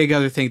here's the big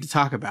other thing to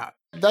talk about.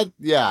 That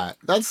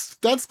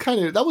was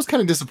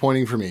kind of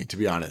disappointing for me, to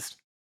be honest.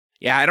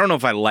 Yeah, I don't know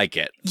if I like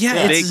it.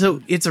 Yeah,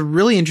 it's a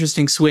really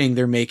interesting swing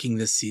they're making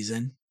this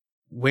season,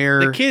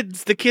 where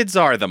the kids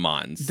are the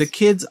Mons. The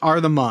kids are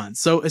the Mons.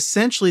 So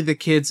essentially, the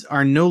kids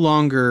are no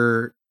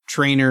longer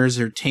trainers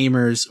or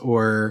tamers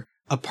or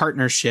a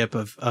partnership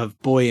of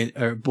boy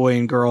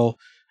and girl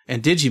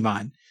and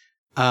Digimon.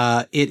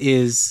 It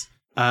is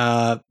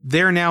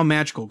they're now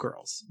magical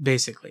girls,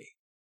 basically.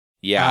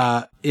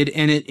 Yeah.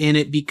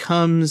 It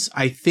becomes,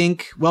 I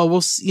think,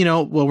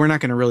 we're not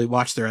going to really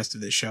watch the rest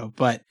of this show,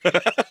 but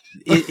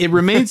it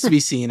remains to be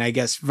seen, I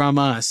guess, from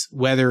us,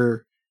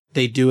 whether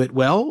they do it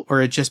well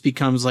or it just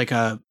becomes like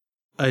an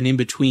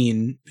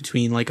in-between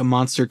between like a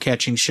monster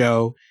catching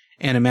show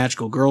and a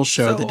magical girl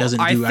show that doesn't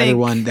do either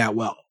one that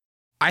well.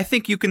 I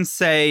think you can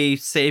say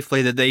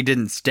safely that they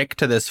didn't stick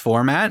to this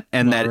format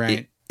and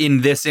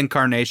in this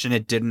incarnation,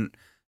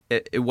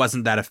 it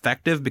wasn't that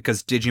effective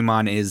because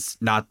Digimon is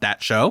not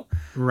that show.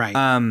 Right.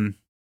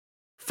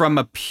 From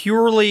a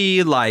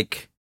purely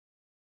like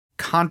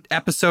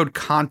episode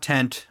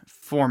content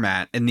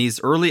format, in these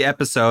early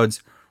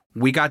episodes,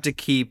 we got to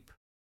keep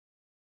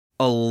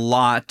a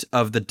lot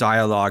of the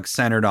dialogue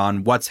centered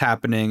on what's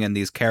happening and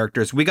these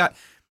characters. We got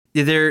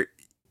there.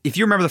 If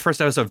you remember the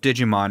first episode of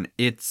Digimon,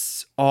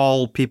 it's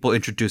all people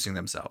introducing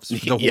themselves the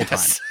whole time.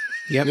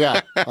 Yep.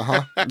 Yeah.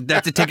 Uh-huh.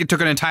 It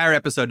took an entire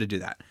episode to do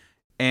that.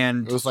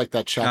 And it was like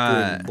that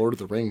chapter in Lord of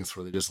the Rings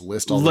where they just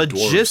list all the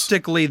dwarves.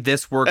 Logistically,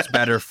 this works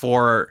better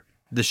for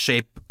the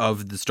shape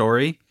of the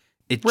story.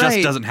 It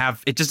just doesn't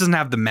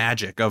have the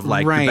magic of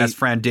like your best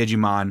friend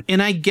Digimon.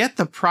 And I get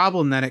the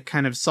problem that it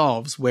kind of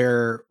solves,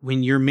 where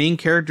when your main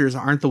characters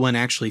aren't the one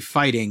actually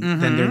fighting,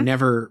 then they're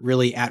never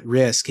really at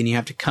risk, and you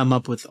have to come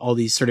up with all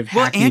these sort of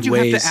hacky and you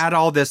ways. have to add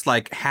all this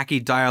like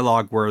hacky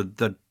dialogue where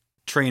the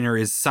trainer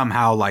is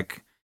somehow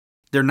like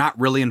they're not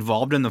really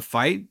involved in the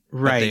fight,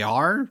 but they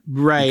are.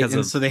 Right,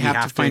 and so they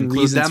have to find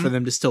reasons for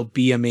them to still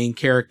be a main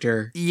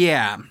character.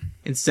 Yeah.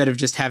 Instead of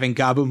just having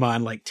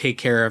Gabumon like take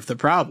care of the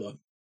problem.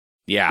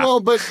 Yeah. Well,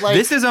 but like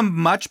this is a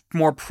much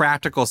more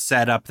practical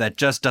setup that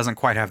just doesn't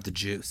quite have the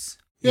juice.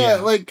 Yeah,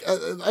 like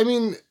I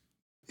mean,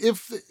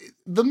 if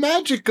the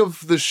magic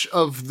of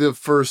the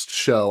first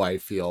show, I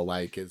feel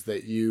like, is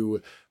that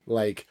you're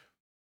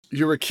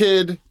a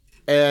kid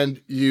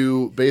and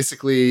you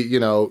basically,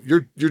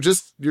 you're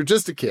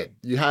just a kid.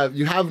 You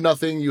have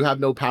nothing, you have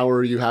no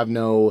power,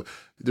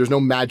 there's no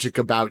magic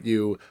about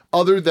you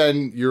other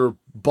than your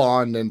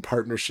bond and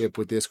partnership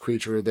with this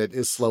creature that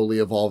is slowly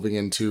evolving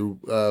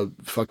into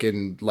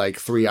fucking like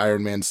 3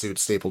 Iron Man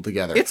suits stapled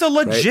together. It's a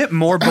legit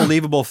more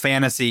believable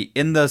fantasy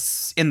in the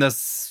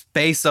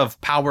space of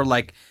power.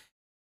 Like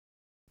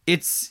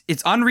it's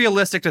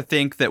unrealistic to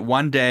think that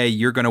one day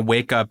you're going to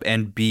wake up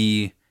and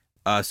be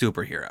a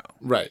superhero.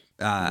 Right.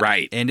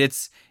 Right. And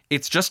it's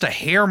just a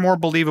hair more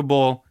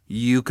believable.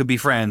 You could be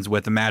friends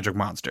with a magic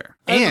monster.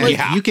 And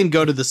you can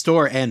go to the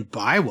store and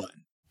buy one.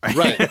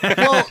 Right.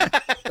 Well,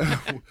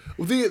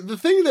 the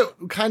thing that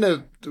kind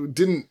of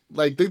didn't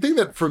like, the thing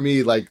that for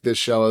me, like this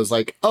show is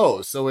like,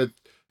 oh, so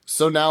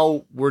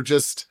now we're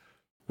just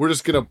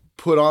gonna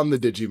put on the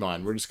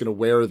Digimon. We're just gonna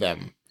wear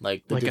them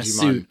like the Digimon. A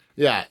suit.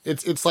 Yeah.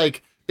 It's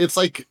like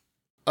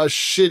a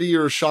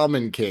shittier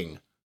Shaman King,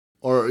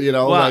 or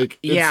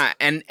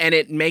and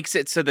it makes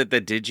it so that the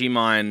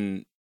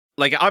Digimon.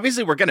 Like,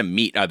 obviously, we're going to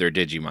meet other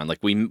Digimon. Like,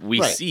 we we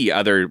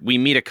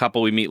meet a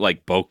couple. We meet,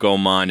 like,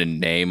 Bokomon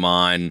and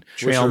Neimon.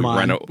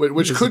 Trailmon.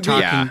 Which could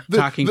be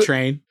talking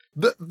train.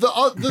 The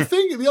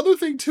other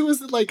thing, too, is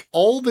that, like,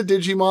 all the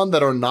Digimon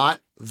that are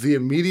not the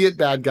immediate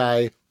bad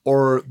guy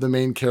or the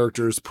main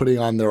characters putting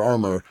on their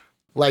armor,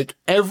 like,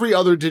 every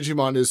other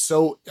Digimon is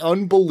so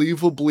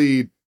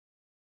unbelievably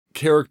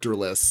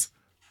characterless.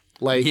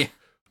 Like,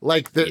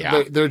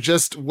 they're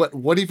just,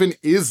 what even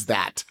is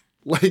that?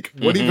 Like,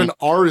 what even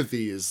are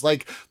these?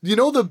 Like,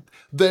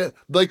 the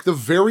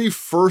very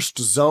first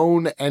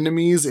zone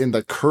enemies in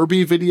the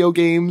Kirby video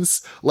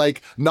games,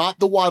 like, not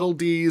the Waddle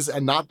Dees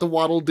and not the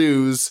Waddle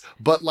Doos,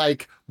 but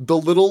like the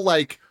little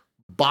like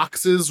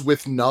boxes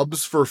with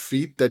nubs for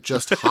feet that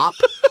just hop.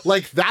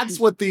 Like, that's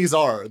what these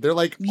are. They're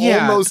like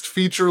almost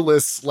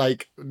featureless,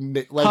 like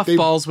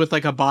puffballs with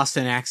like a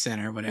Boston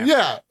accent or whatever.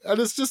 Yeah, and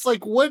it's just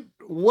like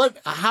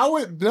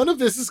none of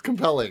this is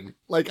compelling.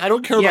 Like, I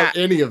don't care about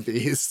any of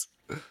these.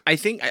 I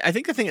think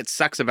the thing that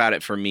sucks about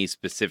it for me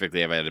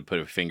specifically, if I had to put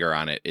a finger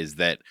on it, is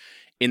that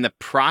in the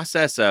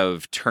process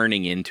of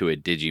turning into a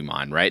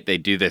Digimon, right? They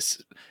do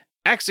this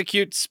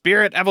execute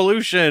spirit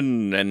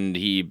evolution, and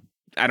he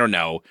I don't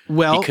know.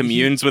 Well, he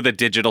communes with a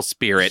digital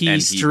spirit. He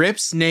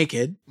strips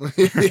naked.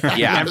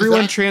 Yeah.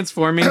 Everyone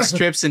transforming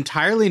strips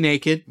entirely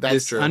naked.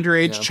 That's true.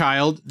 Underage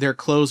child, their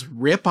clothes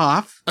rip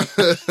off.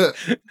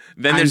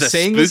 Then there's a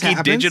spooky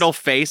digital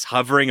face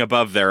hovering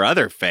above their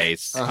other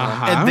face.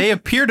 And they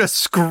appear to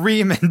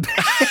scream and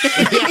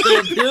they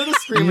appear to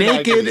scream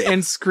naked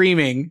and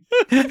screaming.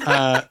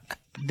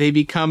 They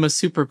become a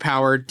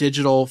superpowered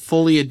digital,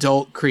 fully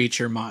adult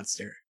creature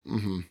monster.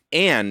 Mm-hmm.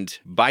 And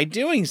by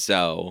doing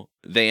so,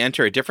 they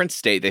enter a different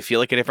state. They feel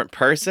like a different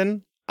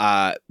person.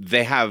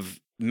 They have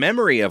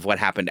memory of what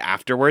happened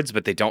afterwards,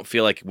 but they don't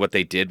feel like what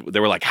they did. They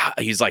were like,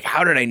 he's like,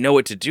 how did I know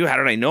what to do? How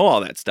did I know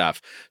all that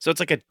stuff? So it's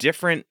like a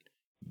different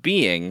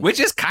being. Which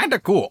is kind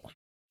of cool.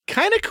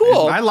 Kind of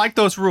cool. I like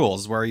those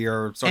rules where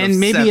you're sort of and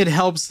maybe it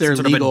helps their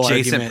sort legal of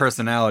adjacent argument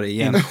personality.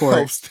 Yeah, in court.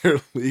 Helps their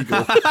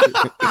legal.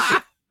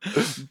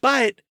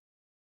 But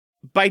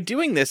by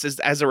doing this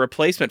as a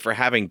replacement for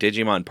having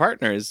Digimon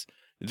partners,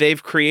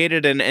 they've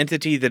created an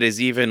entity that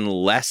is even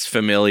less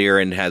familiar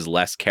and has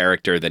less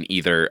character than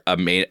either a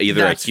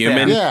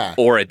human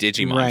or a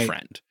Digimon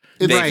friend.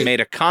 They've made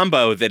a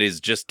combo that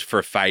is just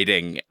for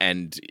fighting,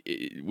 and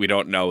we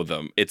don't know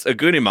them. It's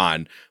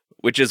Agunimon,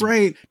 which is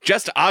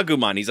just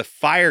Agumon. He's a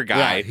fire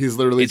guy. Yeah, he's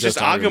literally just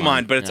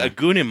Agumon, but it's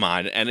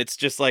Agunimon, and it's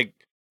just like.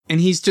 And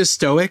he's just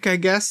stoic, I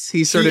guess.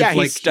 He's sort of like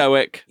he's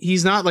stoic.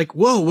 He's not like,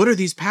 whoa, what are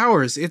these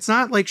powers? It's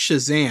not like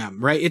Shazam,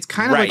 right? It's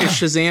kind of like a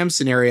Shazam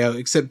scenario,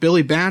 except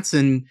Billy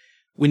Batson,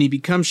 when he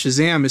becomes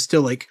Shazam, is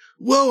still like,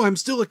 whoa, I'm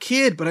still a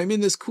kid, but I'm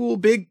in this cool,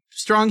 big,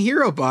 strong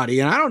hero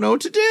body, and I don't know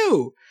what to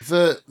do.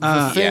 The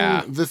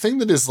thing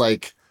that is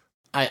like,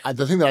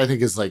 the thing that I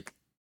think is like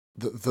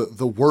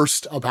the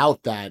worst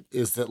about that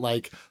is that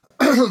like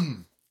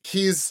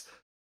he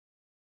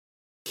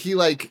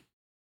like.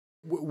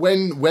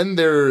 When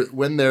they're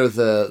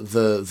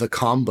the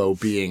combo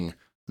being,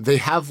 they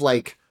have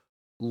like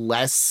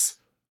less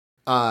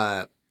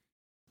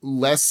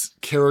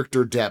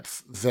character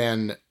depth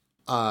than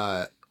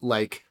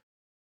like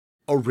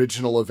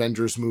original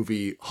Avengers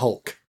movie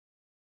Hulk,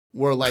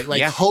 where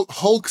like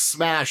Hulk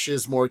smash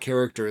is more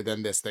character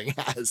than this thing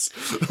has.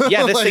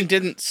 Yeah, this thing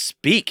didn't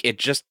speak; it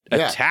just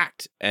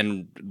attacked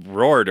and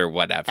roared or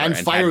whatever, and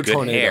fire had good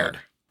tornado. Hair.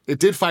 It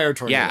did fire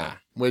tornado,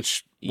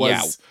 which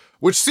was.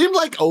 Which seemed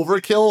like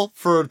overkill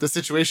for the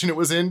situation it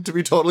was in, to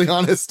be totally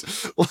honest.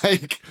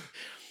 Like,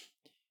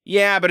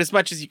 yeah, but as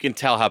much as you can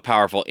tell how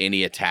powerful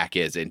any attack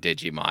is in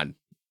Digimon,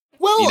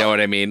 well, you know what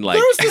I mean. Like,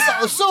 there's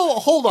this. So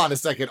hold on a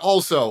second.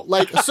 Also,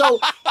 like, so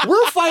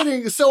we're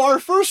fighting. So our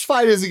first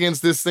fight is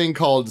against this thing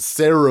called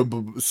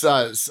Cerberumon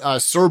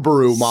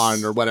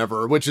or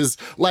whatever, which is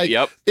like,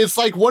 it's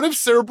like one of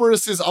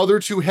Cerberus's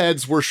other two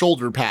heads were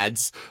shoulder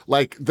pads,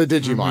 like the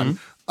Digimon.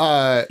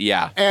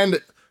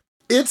 And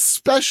its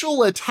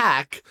special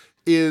attack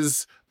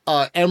is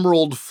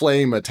Emerald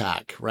Flame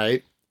attack,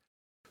 right?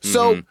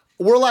 So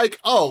we're like,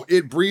 oh,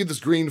 it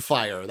breathes green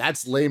fire.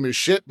 That's lame as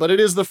shit, but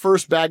it is the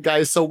first bad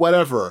guy, so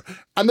whatever.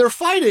 And they're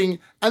fighting,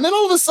 and then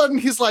all of a sudden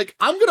he's like,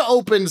 I'm going to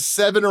open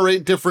 7 or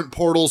 8 different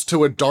portals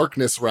to a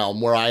darkness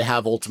realm where I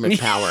have ultimate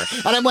power.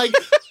 And I'm like...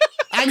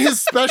 And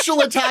his special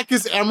attack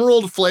is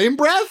Emerald Flame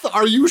Breath?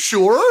 Are you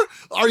sure?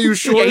 Are you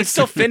sure? Yeah, he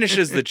still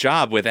finishes the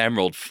job with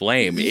Emerald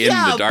Flame in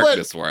the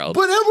darkness world.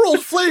 But Emerald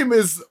Flame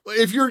is,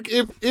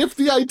 if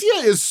the idea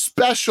is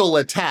special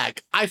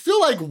attack, I feel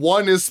like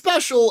one is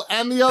special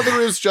and the other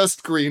is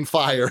just green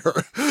fire.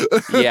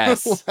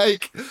 Yes.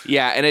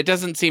 And it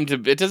doesn't seem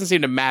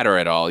to matter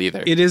at all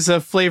either. It is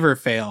a flavor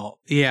fail.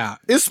 Yeah.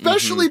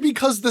 Especially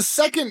because the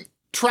second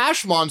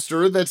trash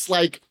monster that's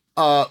like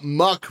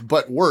Muck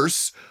but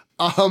worse.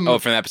 From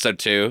episode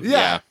 2?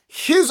 Yeah.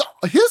 His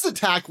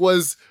attack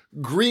was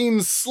green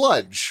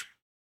sludge.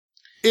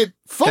 It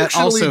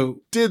functionally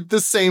did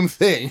the same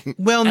thing.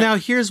 Well, now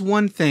here's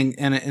one thing,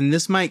 and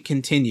this might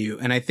continue,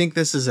 and I think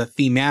this is a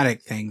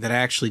thematic thing that I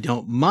actually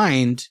don't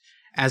mind,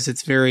 as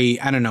it's very,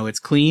 I don't know, it's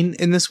clean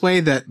in this way,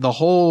 that the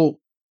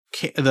whole,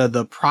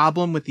 the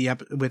problem with the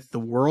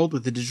world,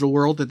 with the digital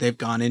world that they've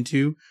gone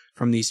into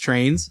from these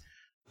trains,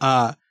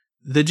 the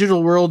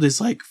digital world is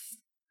like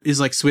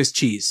Swiss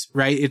cheese,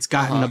 right? It's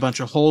gotten a bunch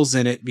of holes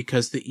in it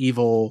because the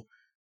evil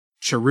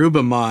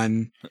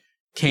Cherubimon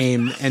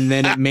came and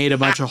then it made a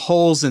bunch of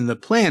holes in the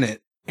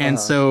planet. And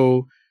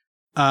so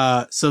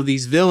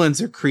these villains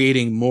are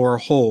creating more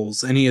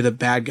holes, any of the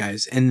bad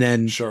guys. And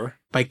then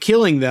by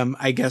killing them,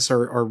 I guess,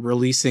 are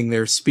releasing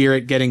their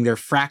spirit, getting their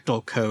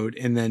fractal code,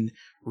 and then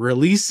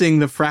releasing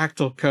the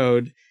fractal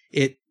code,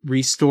 it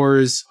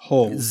restores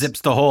holes. Zips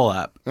the hole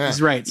up.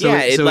 That's right. So,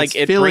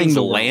 it brings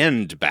the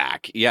land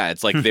back. Yeah,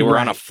 it's like they were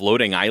on a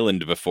floating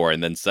island before,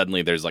 and then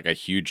suddenly there's like a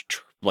huge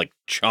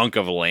chunk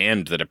of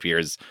land that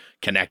appears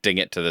connecting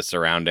it to the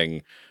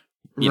surrounding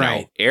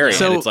area.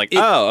 So and it's like,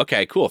 oh,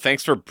 okay, cool.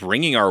 Thanks for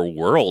bringing our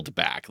world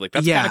back. Like,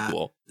 that's kind of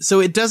cool. So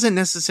it doesn't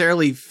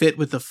necessarily fit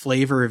with the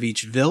flavor of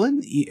each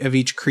villain, of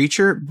each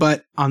creature,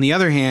 but on the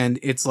other hand,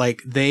 it's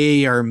like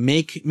they are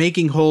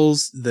making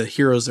holes, the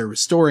heroes are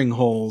restoring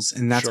holes,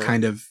 and that's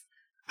kind of,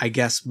 I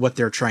guess, what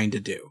they're trying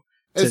to do,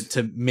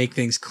 to make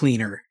things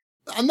cleaner.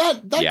 and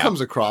that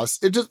comes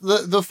across. It just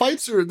the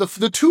fights are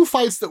the two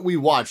fights that we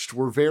watched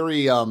were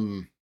very they're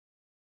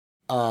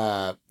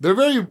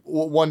very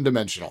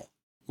one-dimensional.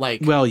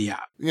 Like, well, yeah,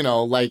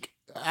 like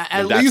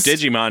at least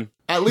Digimon.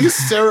 At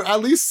least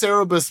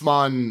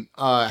Cerebusmon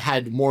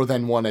had more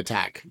than one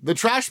attack. The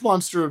trash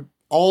monster,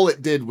 all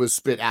it did was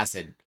spit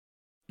acid.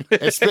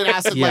 It spit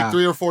acid like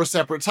 3 or 4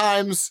 separate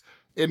times.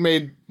 It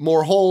made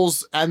more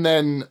holes, and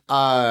then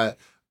Obi-Wan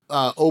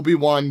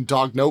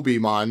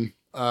Dognobimon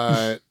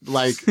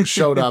like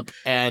showed up,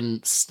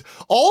 and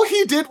all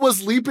he did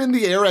was leap in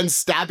the air and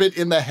stab it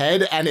in the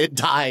head, and it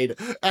died.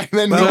 And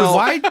then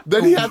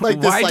then he had like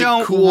this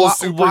like cool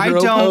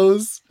superhero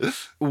pose.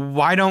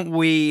 Why don't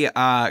we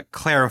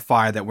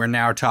clarify that we're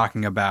now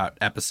talking about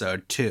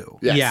episode 2?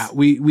 Yes. Yeah,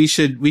 we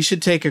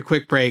should take a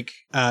quick break.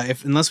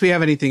 Unless we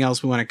have anything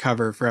else we want to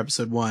cover for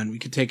episode 1, we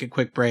could take a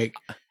quick break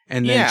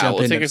and then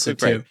jump into episode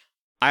 2.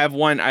 I have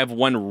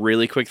one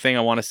really quick thing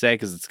I want to say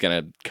because it's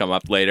gonna come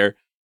up later.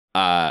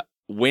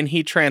 When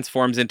he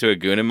transforms into a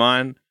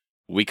Gunamon,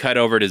 we cut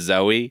over to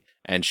Zoe,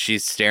 and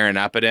she's staring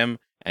up at him,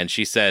 and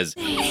she says,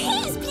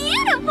 "He's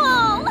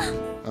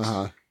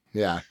beautiful."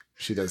 Yeah,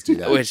 she does do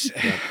that. Which,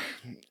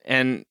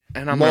 and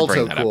I'm gonna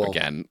bring that up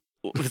again.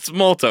 It's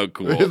molto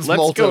cool. Let's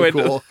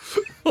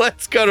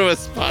go to a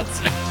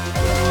sponsor.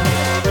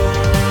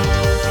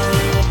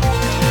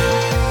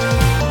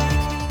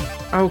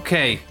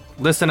 Okay,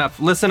 listen up,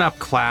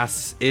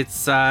 class.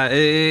 It's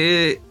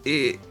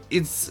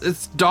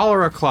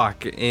 $1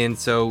 o'clock, and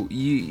so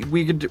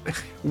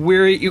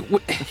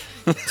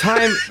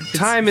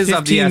time is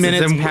of the essence,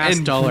 minutes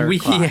past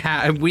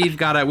 $1 we've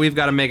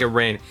got to make it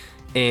rain,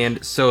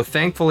 and so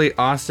thankfully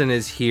Austin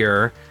is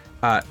here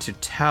to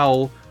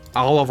tell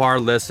all of our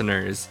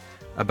listeners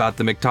about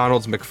the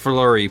McDonald's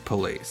McFlurry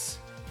police.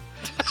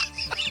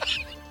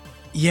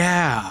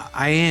 Yeah,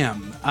 I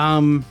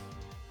am.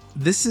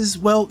 This is,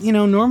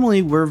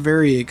 normally we're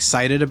very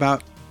excited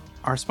about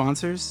our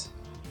sponsors.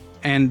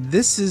 And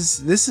this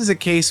is a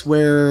case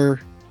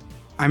where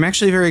I'm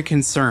actually very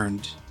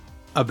concerned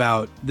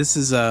about. This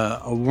is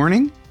a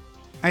warning,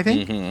 I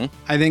think. Mm-hmm.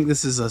 I think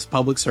this is a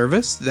public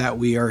service that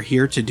we are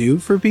here to do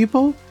for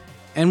people.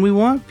 And we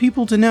want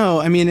people to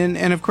know,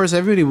 and of course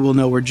everybody will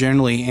know we're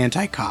generally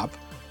anti-cop.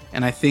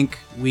 And I think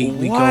we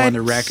go on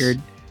the record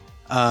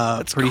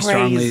pretty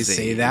strongly to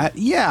say that.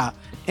 Yeah.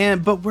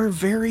 But we're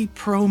very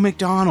pro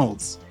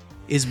McDonald's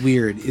is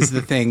weird, is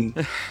the thing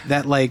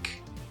that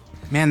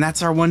man,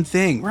 that's our one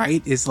thing,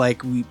 right? Is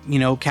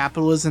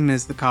capitalism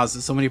is the cause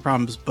of so many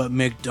problems, but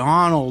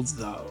McDonald's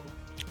though.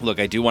 Look,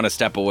 I do want to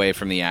step away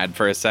from the ad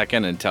for a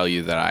second and tell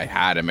you that I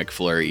had a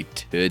McFlurry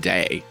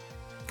today.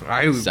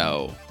 I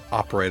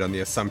operate on the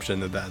assumption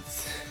that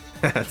that's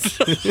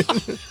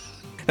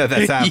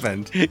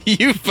happened.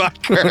 You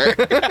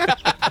fucker.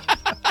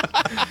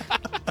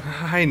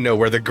 I know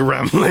where the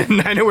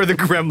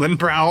gremlin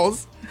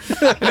prowls.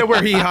 I know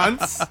where he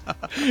hunts.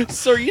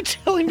 So are you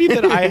telling me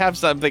that I have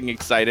something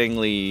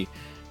excitingly,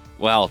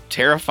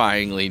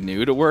 terrifyingly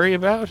new to worry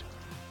about?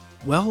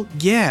 Well,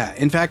 yeah.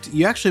 In fact,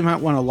 you actually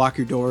might want to lock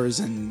your doors,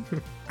 and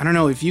I don't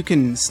know if you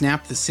can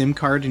snap the SIM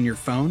card in your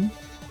phone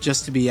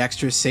just to be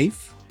extra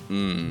safe,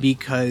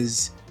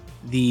 because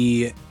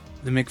the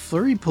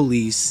McFlurry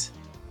police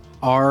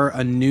are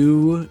a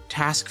new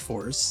task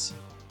force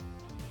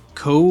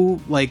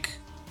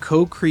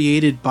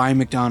co-created by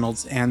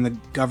McDonald's and the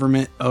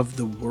government of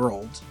the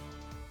world.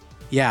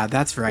 Yeah,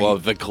 that's right. Well,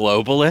 the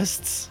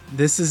globalists?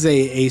 This is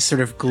a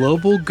sort of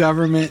global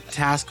government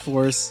task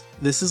force.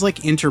 This is like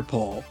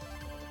Interpol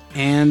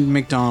and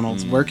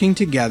McDonald's working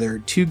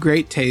together. Two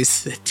great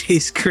tastes that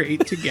taste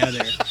great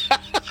together.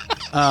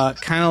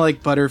 Kind of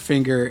like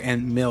Butterfinger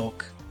and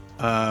milk.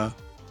 I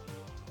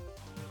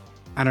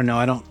don't know.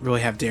 I don't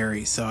really have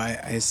dairy, so I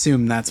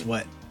assume that's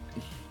what.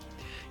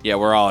 Yeah,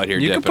 we're all out here.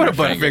 You can put a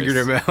Butterfinger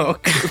to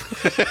milk.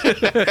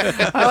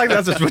 I like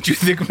that's just what you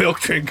think milk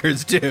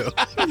drinkers do.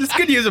 I'm just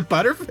gonna use a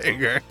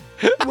Butterfinger.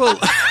 Well,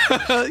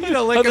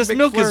 like this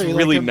milk is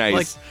really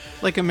nice,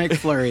 like a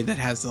McFlurry that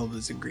has all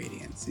those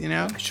ingredients.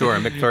 Sure, a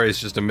McFlurry is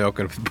just a milk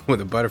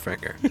with a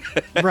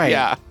Butterfinger. Right.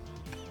 Yeah.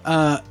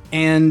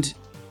 And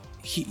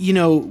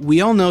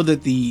we all know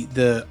that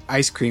the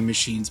ice cream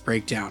machines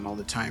break down all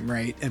the time,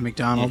 right? At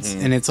McDonald's,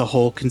 and it's a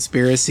whole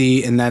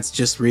conspiracy, and that's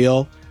just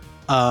real.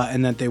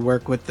 And that they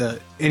work with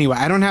anyway,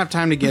 I don't have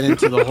time to get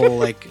into the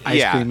whole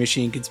ice cream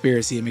machine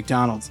conspiracy at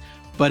McDonald's,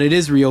 but it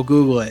is real.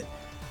 Google it.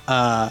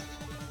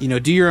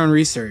 Do your own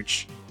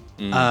research.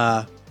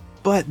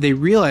 But they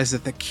realize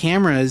that the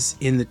cameras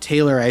in the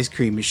Taylor ice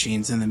cream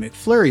machines and the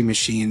McFlurry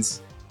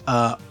machines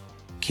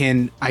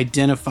can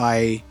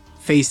identify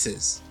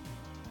faces.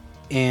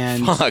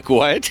 And fuck,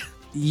 what?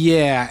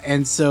 Yeah,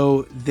 and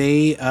so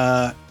they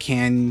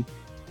can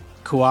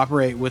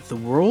cooperate with the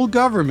world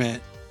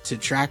government to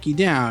track you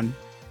down.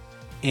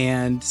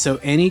 And so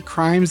any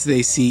crimes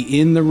they see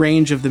in the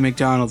range of the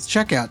McDonald's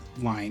checkout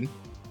line,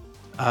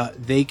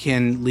 they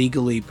can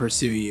legally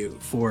pursue you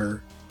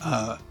for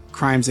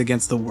crimes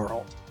against the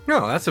world.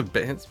 No, it's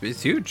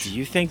huge. Do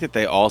you think that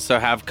they also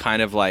have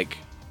kind of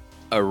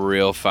a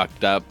real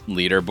fucked up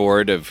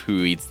leaderboard of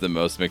who eats the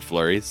most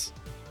McFlurries?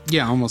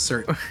 Yeah, almost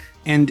certain.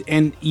 And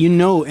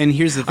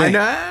here's the thing.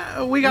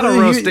 We gotta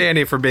roast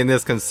Danny for being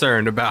this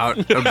concerned about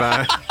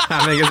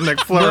having his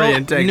McFlurry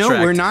intake tracked.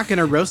 No, we're not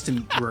gonna roast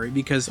him, Rory,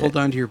 because hold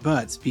on to your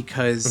butts,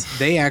 because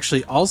they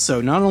actually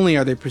also, not only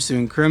are they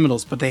pursuing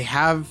criminals, but they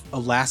have a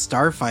Last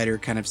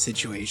Starfighter kind of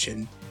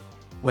situation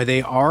where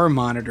they are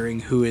monitoring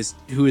who's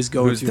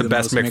going through the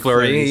best most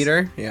McFlurry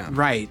eater. Yeah.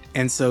 Right.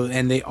 And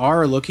they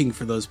are looking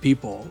for those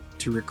people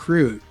to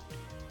recruit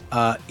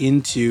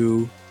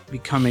into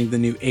becoming the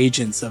new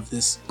agents of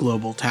this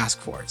global task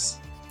force.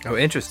 Oh,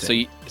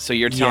 interesting. So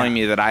you're telling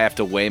me that I have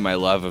to weigh my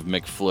love of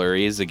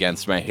McFlurries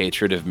against my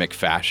hatred of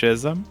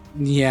McFascism?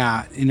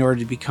 Yeah, in order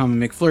to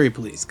become a McFlurry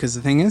police. Because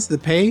the thing is, the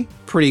pay,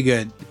 pretty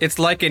good. It's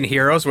like in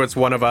Heroes where it's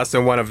one of us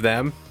and one of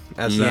them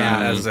as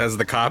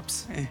the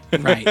cops.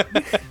 Right.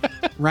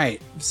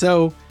 Right.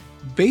 So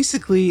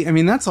basically, I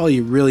mean, that's all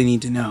you really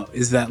need to know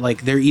is that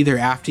like they're either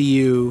after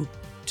you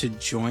to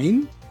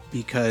join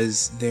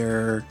because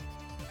they're,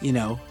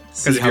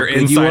 because you're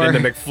inside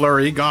in the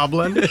McFlurry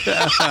goblin.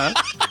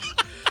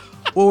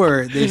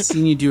 Or they've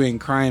seen you doing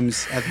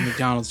crimes at the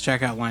McDonald's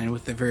checkout line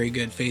with the very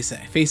good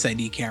Face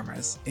ID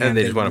cameras. And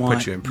they just want to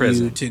put you in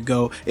prison.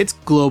 It's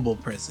global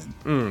prison.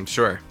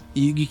 Sure.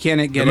 You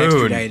can't get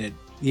extradited.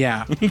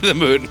 Yeah. The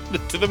moon.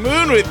 To the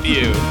moon with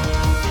you.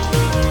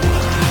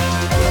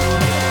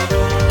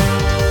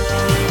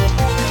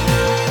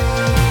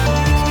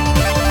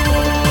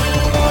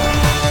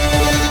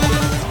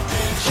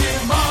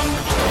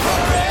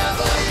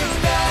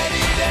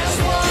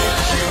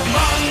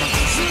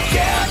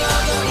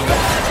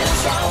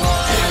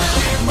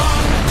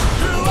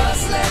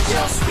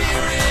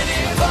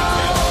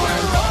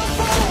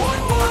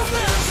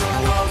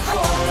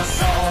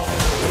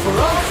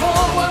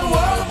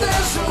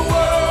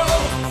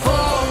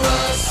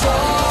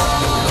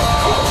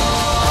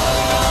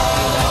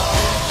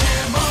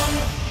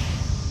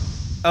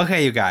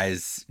 Okay, you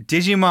guys.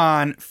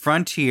 Digimon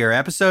Frontier,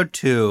 Episode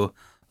 2,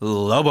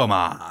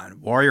 Lobomon,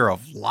 Warrior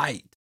of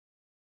Light.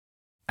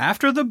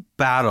 After the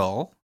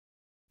battle,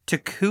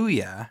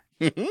 Takuya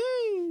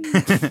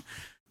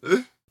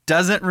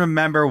doesn't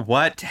remember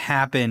what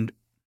happened,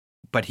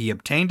 but he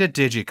obtained a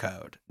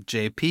digicode.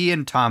 JP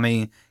and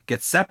Tommy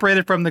get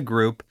separated from the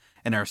group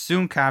and are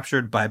soon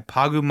captured by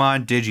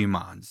Pagumon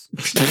Digimons.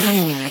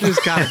 There's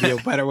got to be a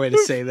better way to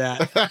say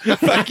that.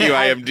 Fuck you,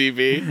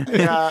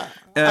 IMDb.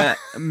 Yeah.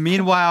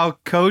 Meanwhile,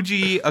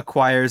 Koji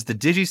acquires the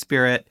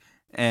Digispirit,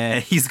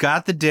 and he's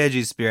got the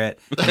Digispirit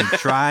and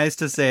tries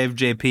to save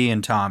JP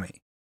and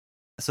Tommy.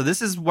 So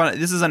this is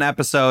an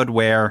episode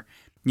where,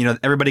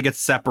 everybody gets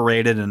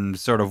separated and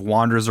sort of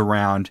wanders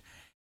around.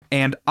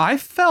 And I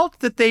felt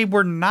that they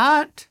were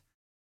not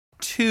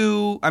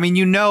too,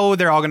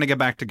 they're all going to get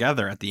back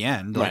together at the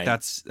end. Like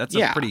that's a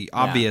pretty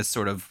obvious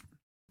sort of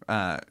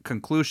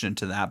conclusion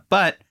to that.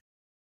 But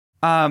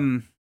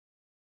I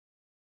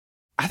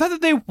thought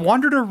that they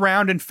wandered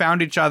around and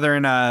found each other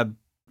in a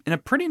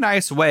pretty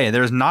nice way.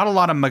 There's not a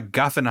lot of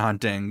MacGuffin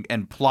hunting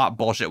and plot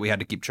bullshit we had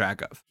to keep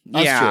track of.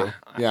 That's true.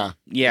 Yeah.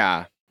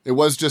 Yeah. It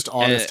was just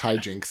honest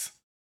hijinks.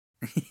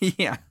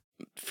 Yeah.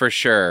 For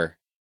sure.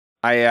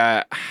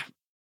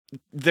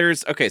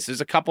 There's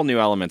a couple new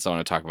elements I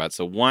want to talk about.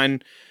 So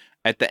one,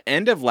 at the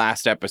end of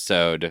last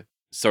episode,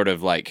 sort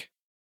of like,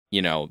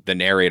 the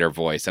narrator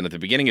voice, and at the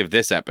beginning of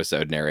this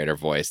episode, narrator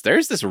voice,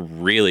 there's this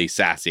really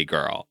sassy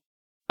girl.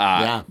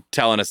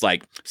 Telling us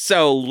like,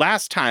 so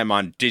last time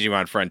on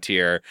Digimon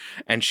Frontier,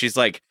 and she's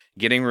like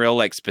getting real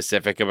like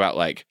specific about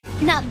like,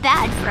 not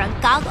bad for a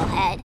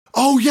gogglehead.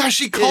 Oh yeah,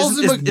 she calls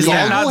him a gogglehead. Is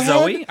that not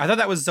Zoe? I thought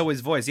that was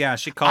Zoe's voice. Yeah,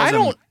 she calls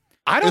him.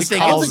 I don't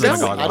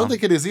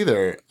think it is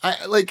either.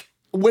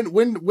 When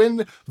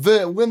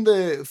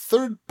the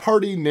third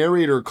party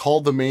narrator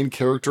called the main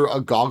character a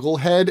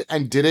gogglehead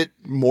and did it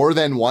more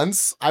than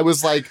once, I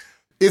was like,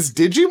 is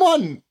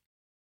Digimon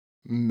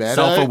meta?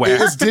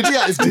 Self-aware. Is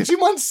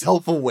Digimon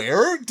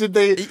self-aware? Did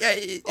they?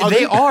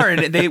 They are,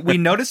 and we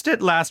noticed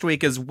it last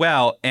week as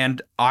well.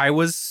 And I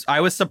was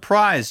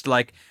surprised.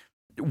 Like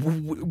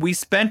we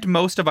spent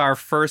most of our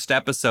first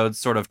episodes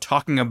sort of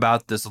talking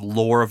about this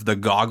lore of the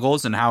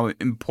goggles and how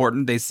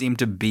important they seem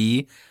to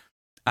be.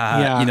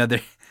 And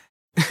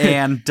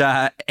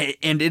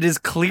it is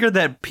clear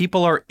that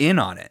people are in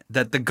on it.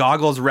 That the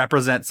goggles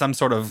represent some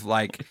sort of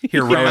like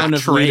heroic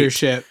of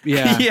leadership.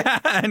 Yeah,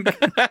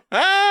 yeah.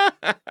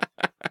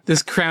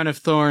 This crown of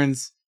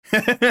thorns.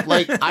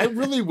 Like, I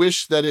really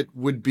wish that it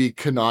would be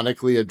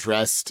canonically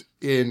addressed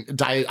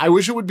I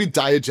wish it would be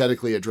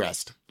diegetically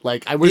addressed.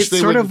 Like, I wish it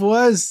sort of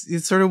was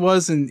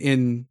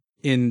in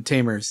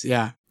Tamers.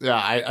 Yeah.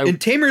 Yeah.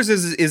 And Tamers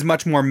is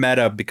much more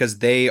meta because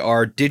they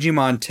are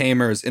Digimon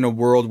tamers in a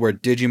world where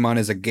Digimon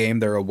is a game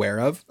they're aware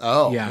of.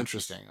 Oh, yeah.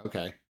 Interesting.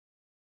 Okay.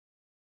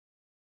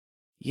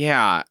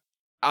 Yeah.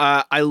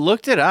 I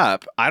looked it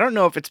up. I don't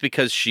know if it's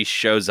because she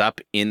shows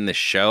up in the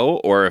show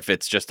or if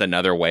it's just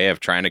another way of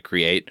trying to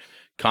create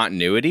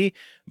continuity,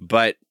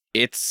 but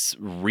it's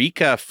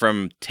Rika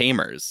from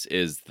Tamers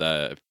is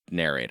the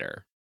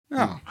narrator.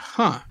 Oh,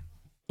 huh.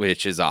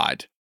 Which is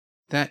odd.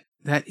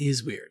 That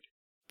is weird.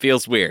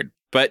 Feels weird.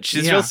 But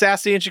she's real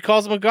sassy and she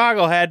calls him a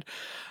gogglehead.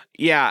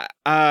 Yeah.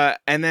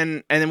 And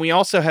then we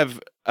also have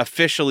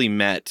officially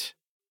met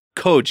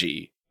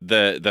Koji,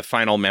 the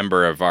final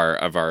member of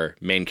our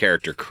main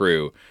character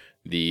crew.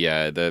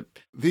 The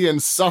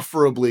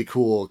insufferably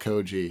cool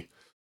Koji.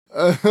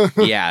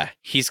 Yeah,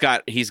 he's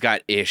got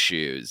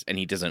issues and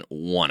he doesn't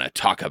want to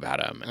talk about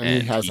them,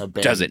 and he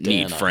doesn't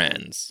need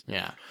friends.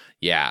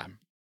 Yeah.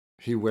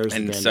 He wears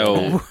and a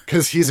so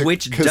because he's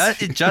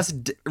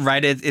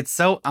right. It's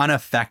so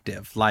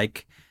ineffective.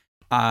 Like,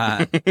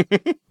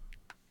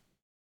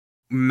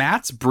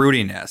 Matt's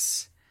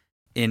broodiness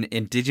in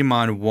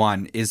Digimon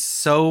 1 is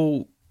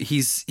so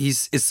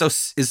is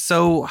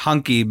so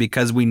hunky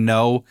because we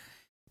know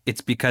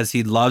it's because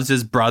he loves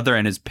his brother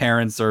and his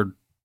parents are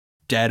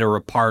dead or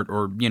apart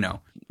or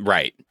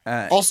right.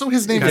 Also,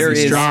 his name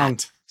is strong.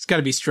 It's got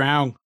to be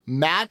strong.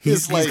 Matt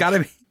is like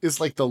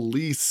the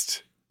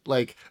least.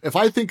 Like, if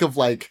I think of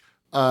like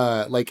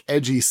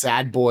edgy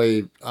sad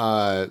boy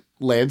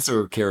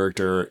Lancer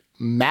character,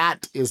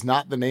 Matt is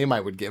not the name I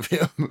would give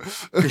him.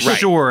 Right.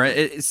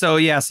 Sure. So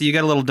you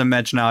got a little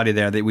dimensionality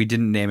there that we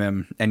didn't name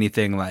him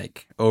anything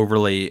like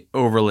overly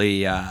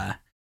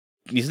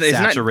he's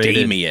saturated.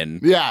 Not Damien.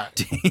 Yeah.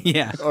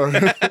 Yeah.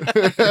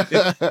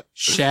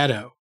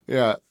 Shadow.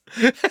 Yeah.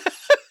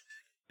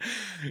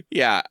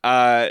 Yeah.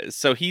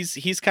 So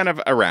he's kind of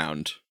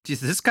around. Jeez,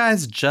 this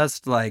guy's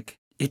just like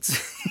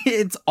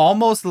it's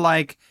almost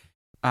like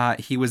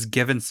he was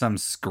given some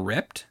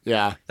script.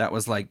 Yeah. That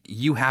was like,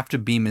 you have to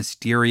be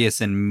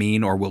mysterious and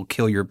mean or we'll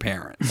kill your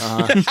parents.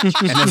 And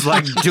it's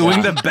like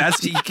doing the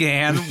best he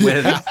can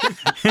with.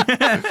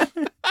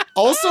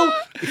 Also,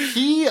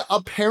 he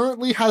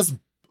apparently has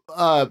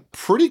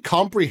pretty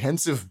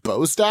comprehensive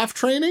bow staff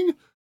training.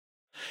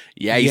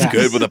 Yeah, he's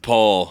good with a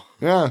pole.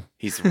 Yeah.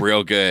 He's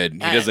real good. He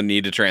doesn't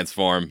need to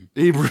transform.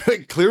 He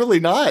clearly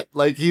not.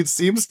 Like, he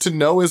seems to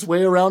know his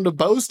way around a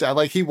bow staff.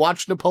 Like, he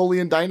watched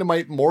Napoleon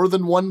Dynamite more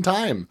than one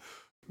time.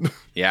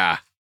 Yeah.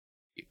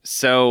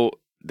 So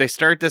they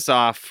start this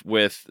off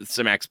with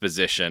some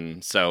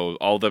exposition. So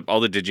all the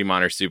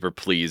Digimon are super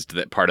pleased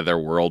that part of their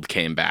world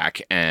came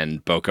back,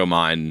 and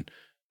Bokomon.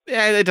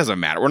 Yeah, it doesn't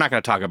matter. We're not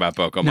going to talk about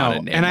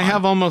Bokomon. And I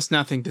have almost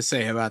nothing to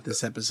say about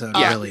this episode.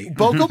 Really,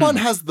 Bokomon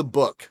has the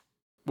book,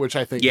 which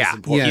I think is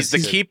important. He's the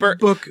keeper.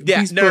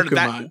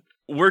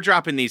 We're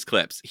dropping these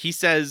clips. He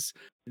says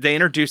they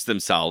introduce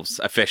themselves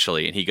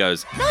officially, and he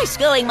goes, "Nice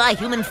going, my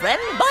human friend.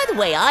 By the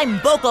way, I'm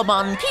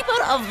Bokomon,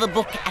 keeper of the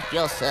book at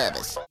your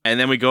service." And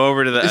then we go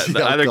over to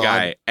the other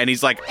guy, and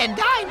he's like, "And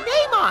I'm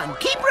Neymon,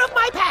 keeper of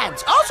my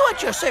pants, also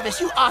at your service,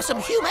 you awesome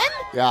human."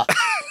 Yeah.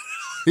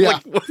 Yeah.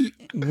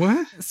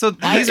 What? So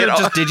these are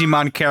just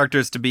Digimon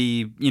characters to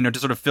be, to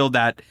sort of fill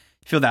that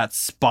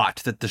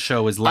spot that the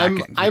show is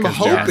lacking. I'm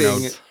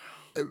hoping,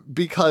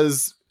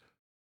 because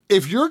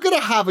if you're going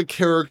to have a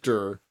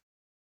character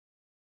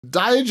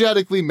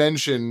diegetically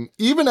mention,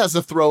 even as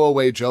a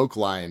throwaway joke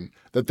line,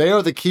 that they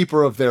are the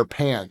keeper of their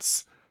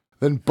pants,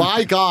 then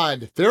by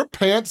God, their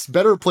pants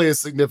better play a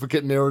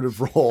significant narrative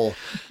role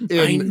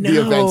in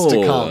the events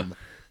to come.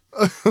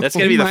 That's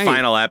going to be the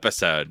final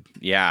episode.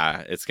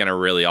 Yeah, it's going to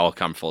really all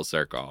come full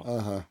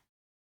circle.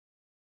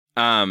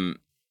 And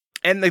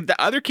the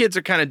other kids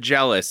are kind of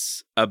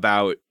jealous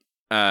about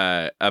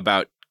Takuya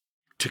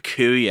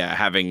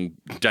having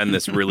done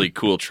this really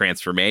cool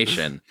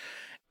transformation.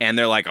 And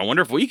they're like, I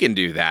wonder if we can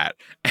do that.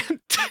 And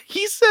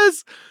he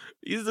says,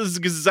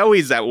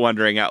 Zoe's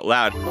wondering out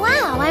loud.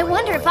 Wow, I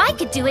wonder if I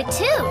could do it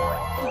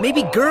too.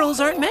 Maybe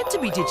girls aren't meant to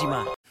be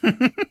Digimon.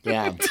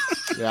 Yeah.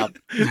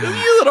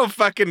 You little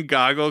fucking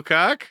goggle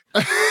cock.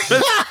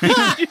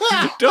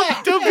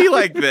 don't be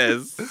like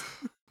this.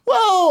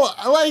 Well,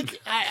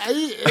 like,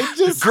 I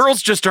just...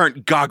 Girls just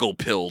aren't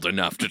goggle-pilled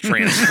enough to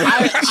transform.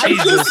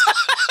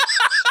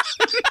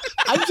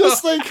 I'm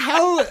just like,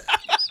 how...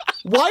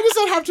 Why does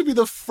that have to be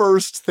the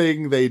first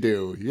thing they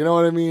do? You know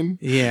what I mean?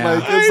 Yeah.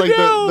 Like, it's like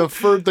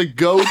the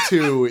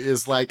go-to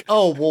is like,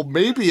 oh, well,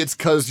 maybe it's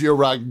because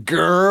you're a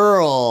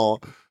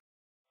girl.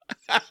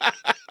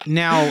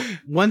 Now,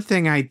 one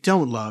thing I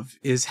don't love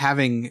is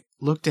having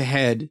looked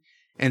ahead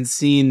and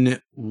seen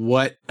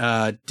what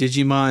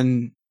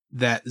Digimon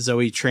that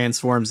Zoe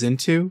transforms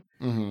into.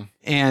 Mm-hmm.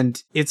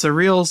 And it's a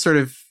real sort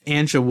of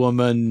Anja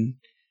woman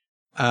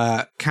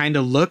kind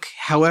of look.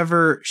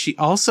 However, she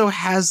also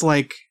has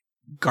like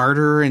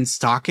garter and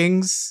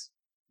stockings.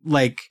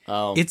 Like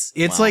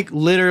it's like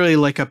literally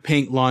like a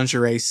pink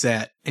lingerie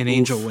set and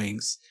angel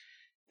wings.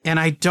 And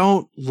I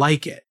don't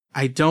like it.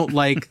 I don't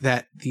like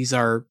that these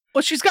are...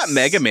 Well, she's got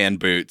Mega Man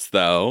boots,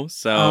 though,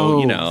 so,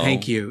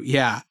 Thank you.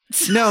 Yeah.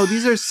 No,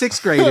 these are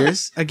sixth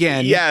graders,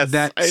 again,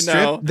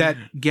 that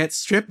get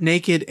stripped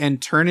naked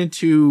and turn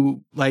into,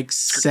 like,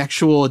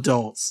 sexual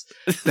adults.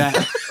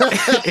 That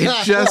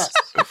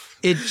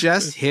it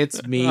just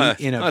hits me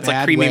in a bad way. It's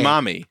like Creamy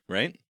Mommy,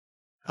 right?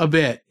 A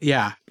bit,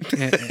 yeah.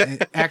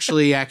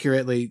 Actually,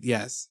 accurately,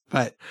 yes.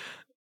 But,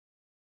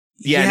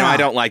 yeah, no, I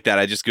don't like that.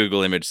 I just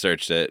Google image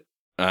searched it.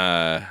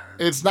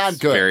 It's not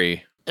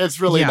good. It's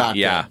really not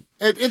good. Yeah.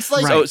 It's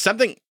like so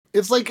something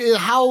it's like,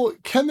 how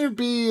can there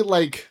be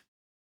like,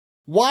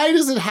 why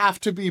does it have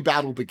to be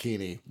Battle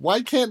Bikini?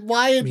 Like,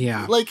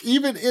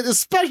 even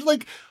especially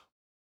like,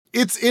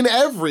 it's in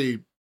every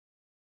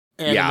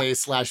anime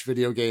 /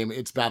 video game,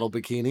 it's Battle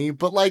Bikini,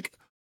 but like,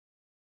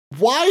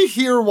 why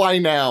here? Why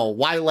now?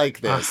 Why like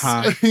this?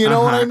 You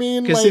know what I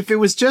mean? Because like, if it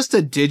was just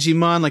a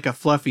Digimon, like a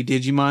fluffy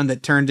Digimon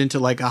that turned into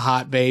like a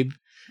hot babe,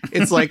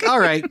 it's like,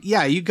 all right,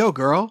 yeah, you go,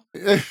 girl.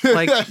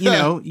 Like, you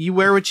know, you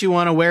wear what you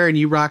want to wear and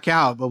you rock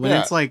out. But when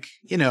it's like,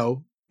 you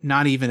know,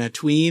 not even a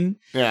tween,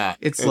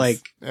 it's like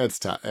it's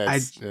tough.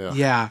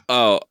 Yeah.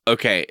 Oh,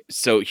 okay.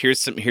 So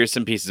here's some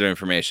pieces of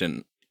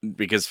information,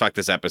 because fuck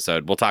this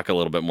episode. We'll talk a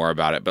little bit more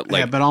about it, but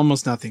like, but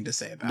almost nothing to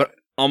say about it.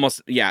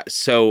 Almost, yeah.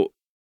 So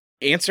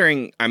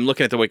I'm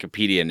looking at the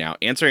Wikipedia now,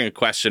 answering a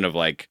question of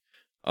like,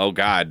 oh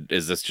God,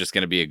 is this just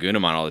going to be a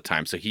Gunamon all the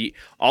time? So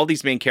all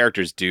these main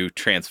characters do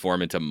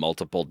transform into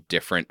multiple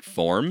different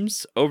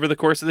forms over the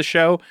course of the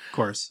show. Of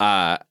course.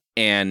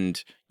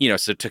 And, you know,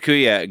 so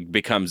Takuya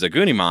becomes a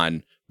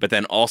Gunimon, but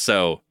then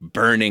also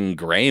Burning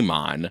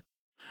Greymon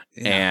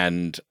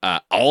and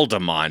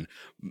Aldamon.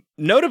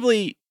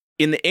 Notably,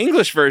 in the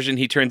English version,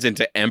 he turns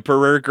into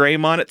Emperor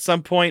Greymon at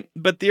some point,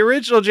 but the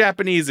original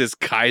Japanese is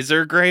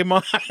Kaiser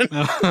Greymon.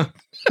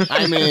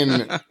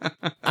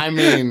 I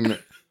mean...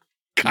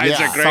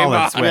 Kaiser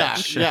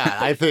Greymon. Yeah.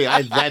 I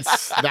think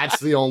that's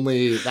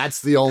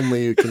the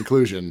only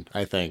conclusion,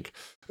 I think.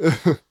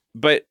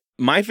 But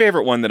my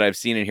favorite one that I've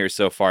seen in here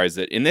so far is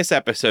that in this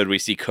episode we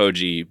see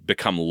Koji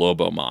become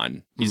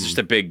Lobomon. He's just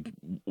a big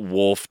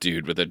wolf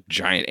dude with a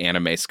giant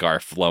anime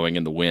scarf flowing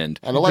in the wind.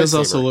 And he does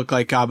also look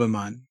like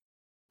Gabumon.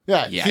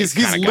 Yeah, he's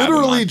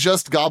literally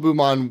just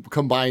Gabumon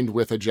combined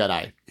with a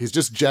Jedi. He's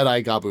just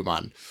Jedi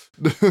Gabumon.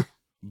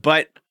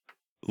 But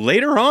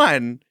later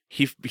on,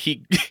 he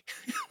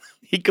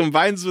he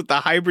combines with the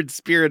hybrid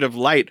spirit of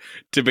light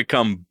to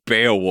become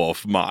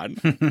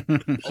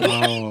Beowulfmon.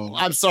 Oh,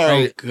 I'm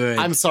sorry. Oh, good.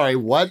 I'm sorry.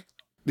 What?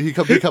 He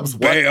becomes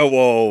what?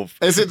 Beowulf.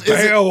 Is it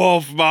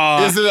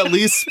Beowulfmon? Is it at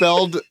least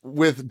spelled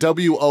with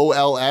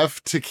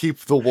WOLF to keep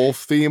the wolf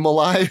theme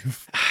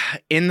alive?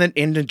 In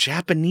the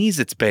Japanese,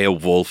 it's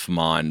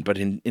Beowulfmon, but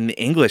in the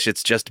English,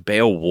 it's just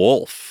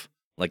Beowulf,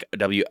 like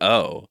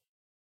WO.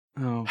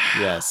 Oh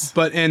yes,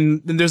 but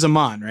and there's a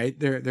Mon, right?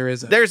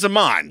 There's a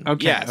Mon.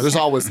 Okay, yes. There's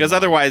always, because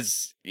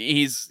otherwise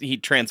he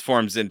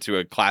transforms into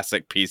a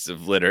classic piece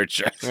of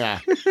literature. Yeah,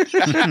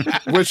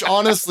 which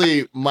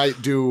honestly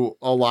might do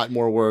a lot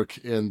more work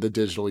in the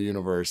digital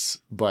universe,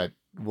 but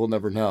we'll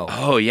never know.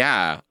 Oh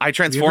yeah, I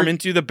transform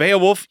into the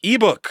Beowulf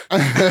ebook.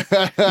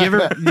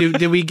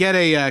 Did we get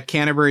a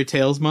Canterbury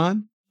Tales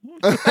Mon?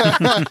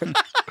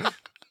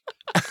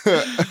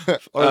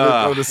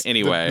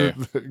 Anyway,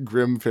 the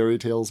Grim Fairy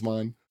Tales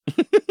Mon.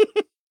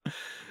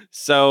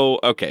 So,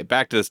 okay,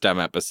 back to this dumb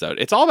episode.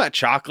 It's all about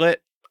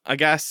chocolate, I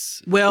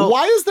guess. Well,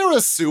 why is there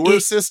a sewer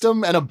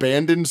system, an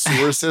abandoned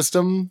sewer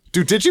system?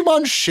 Do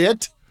Digimon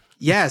shit?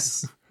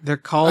 Yes, they're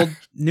called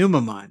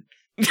Numamon.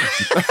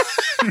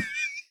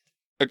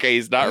 Okay,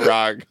 he's not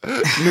wrong.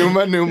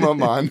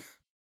 Numamon.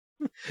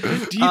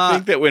 Do you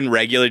think that when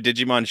regular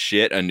Digimon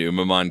shit, a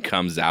Numamon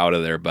comes out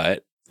of their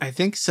butt? I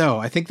think so.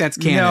 I think that's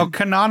canon. No,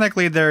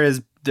 canonically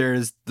there's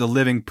the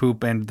living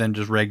poop and then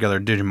just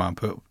regular Digimon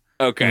poop.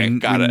 Okay,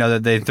 got it. We know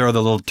that they throw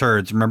the little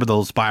turds. Remember the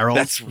little spirals?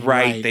 That's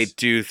right. They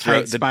do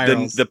throw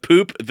the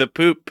poop. The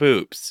poop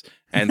poops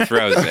and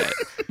throws it.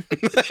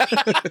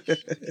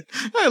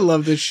 I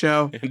love this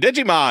show.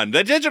 Digimon,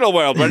 the digital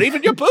world, but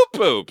even your poop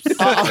poops.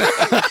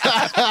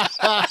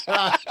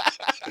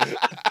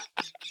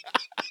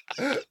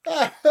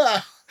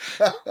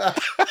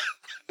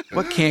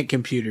 What can't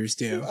computers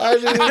do? I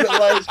mean,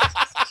 like,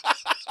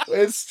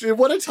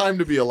 what a time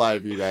to be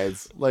alive, you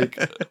guys. Like,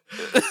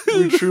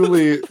 we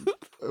truly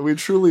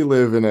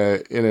live in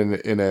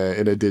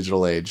a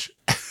digital age.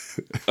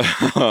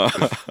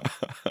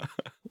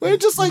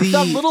 Just like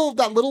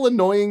that little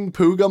annoying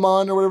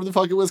Pugamon or whatever the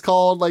fuck it was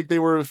called. Like, they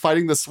were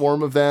fighting the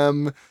swarm of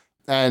them,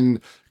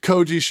 and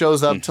Koji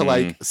shows up to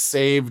like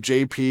save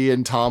JP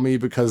and Tommy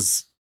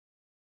because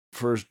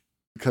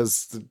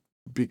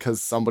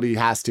somebody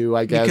has to,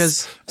 I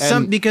guess.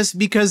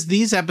 Because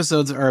these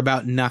episodes are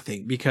about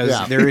nothing.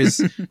 Because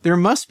there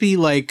must be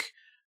like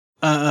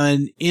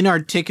an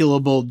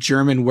inarticulable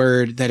German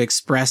word that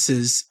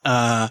expresses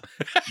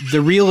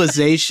the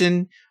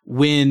realization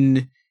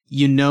when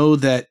you know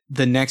that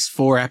the next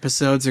 4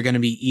 episodes are going to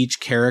be each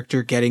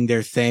character getting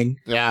their thing.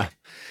 Yeah.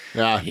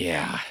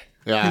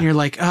 And you're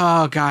like,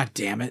 oh god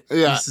damn it!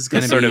 Yeah. This is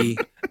going to be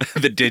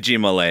the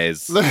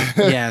Digimalaise.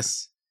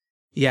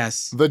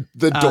 Yes.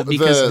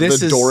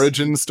 The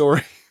Dorigin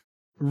story.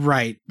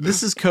 Right.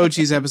 This is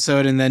Koji's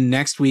episode, and then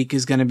next week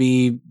is going to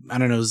be, I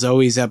don't know,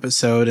 Zoe's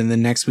episode, and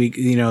then next week,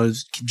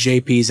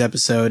 JP's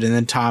episode, and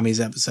then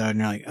Tommy's episode, and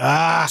you're like,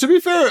 ah. To be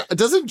fair,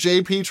 doesn't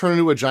JP turn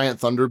into a giant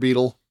thunder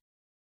beetle?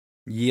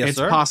 Yes, it's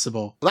sir.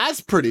 possible.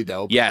 That's pretty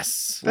dope.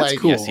 Yes. That's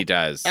cool. Yes, he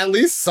does. At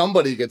least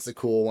somebody gets a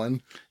cool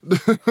one.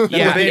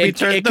 Yeah,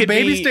 the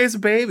baby stays a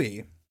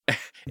baby.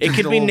 It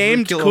could be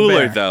named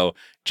cooler, though.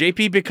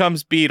 JP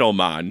becomes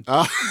Beetlemon.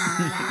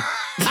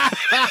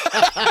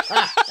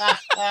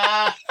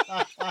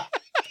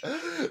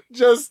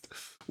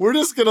 We're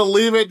just gonna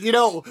leave it. You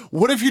know,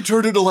 what if you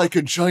turned into like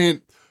a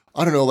giant,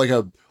 I don't know, like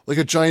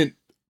a giant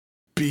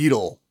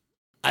beetle?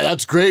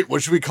 That's great.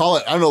 What should we call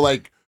it? I don't know,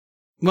 like.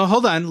 Well,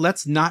 hold on.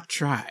 Let's not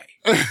try.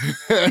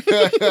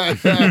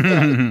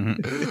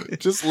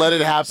 Just let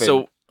it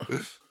happen.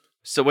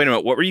 So wait a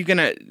minute. What were you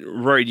gonna,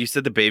 Rory? You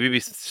said the baby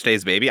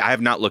stays baby. I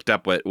have not looked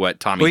up what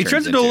Tommy. Well, he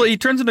turns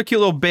into a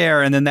cute little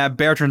bear, and then that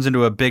bear turns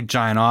into a big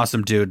giant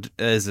awesome dude.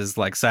 Is his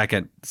like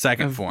second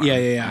form?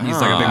 Yeah.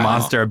 He's like a big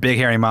monster, a big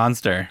hairy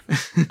monster,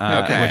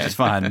 okay. Which is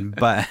fun.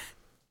 But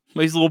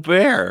he's a little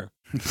bear.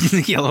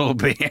 Yeah, a little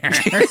bear.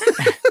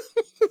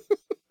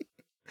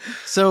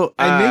 So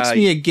it makes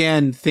me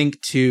again think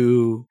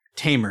to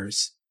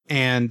Tamers,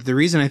 and the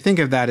reason I think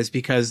of that is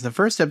because the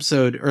first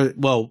episode,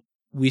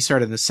 we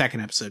started the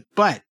second episode,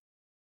 but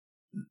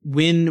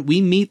when we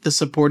meet the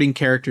supporting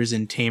characters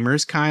in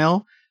Tamers,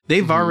 Kyle,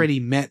 they've already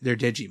met their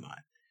Digimon.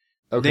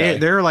 Okay.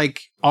 They're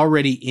like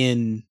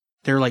already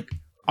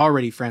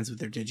friends with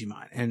their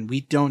Digimon, and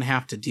we don't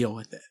have to deal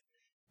with it.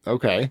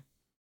 Okay.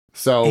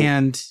 So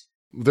and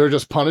they're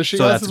just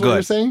punishing us, that's is good. what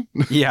you're saying?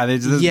 Yeah,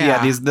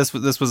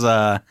 this was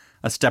a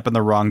step in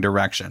the wrong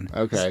direction.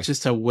 Okay. It's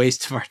just a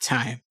waste of our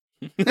time.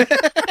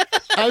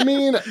 I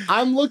mean,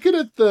 I'm looking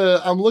at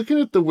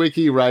the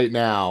wiki right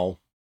now.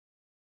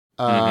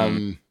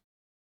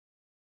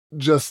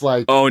 Just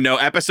like, oh no,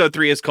 episode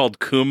 3 is called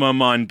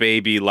Kumamon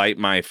Baby Light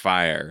My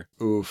Fire.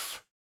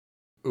 Oof.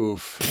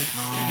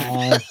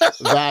 Oh.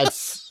 That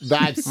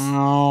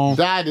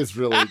is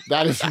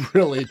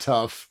really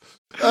tough.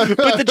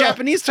 But the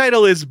Japanese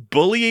title is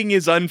Bullying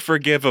is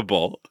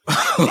Unforgivable.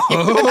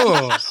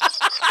 Oh.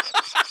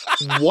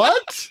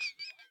 What?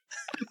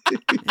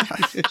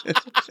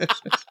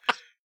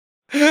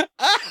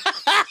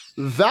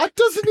 That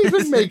doesn't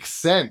even make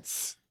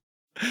sense.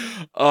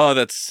 Oh,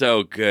 that's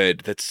so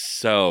good. That's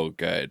so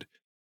good.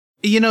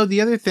 You know, the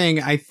other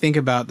thing I think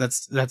about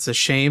that's a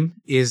shame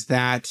is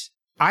that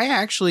I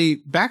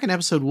actually, back in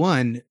episode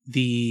 1,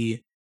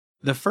 the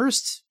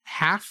first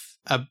half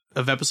of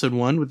episode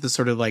 1 with the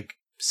sort of like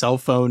cell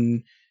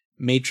phone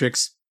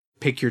matrix,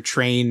 pick your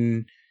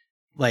train,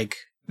 like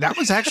that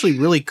was actually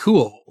really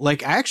cool.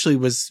 Like I actually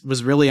was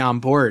really on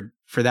board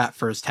for that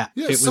first half.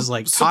 Yeah, it was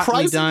like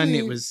tautly done.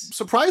 It was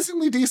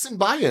surprisingly decent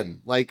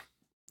buy-in. Like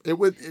it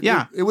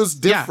was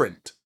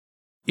different.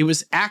 It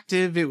was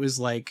active. It was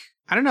like,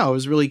 I don't know. I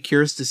was really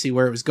curious to see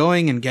where it was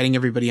going and getting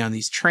everybody on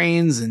these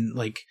trains and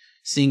like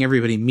seeing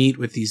everybody meet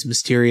with these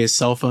mysterious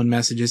cell phone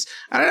messages.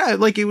 I don't know.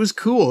 Like it was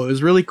cool. It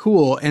was really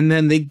cool. And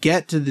then they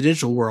get to the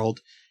digital world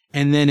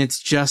and then it's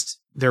just,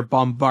 they're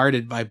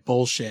bombarded by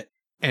bullshit.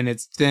 And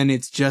it's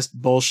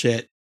just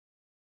bullshit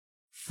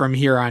from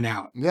here on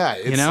out. Yeah.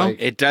 It's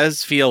like, it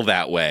does feel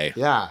that way.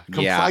 Yeah.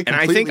 Yeah. And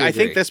I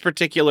think this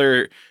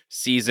particular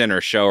season or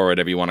show or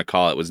whatever you want to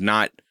call it was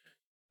not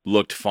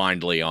looked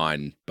fondly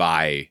on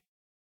by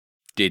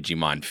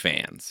Digimon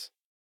fans.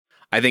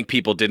 I think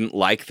people didn't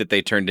like that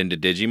they turned into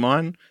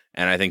Digimon,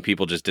 and I think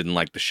people just didn't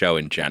like the show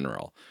in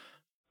general.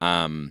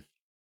 But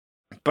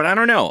I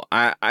don't know.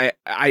 I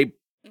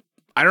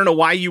don't know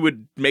why you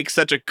would make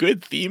such a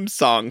good theme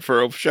song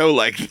for a show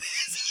like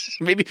this.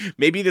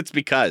 maybe that's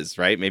because,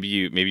 right? Maybe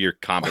you're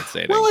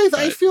compensating. Well,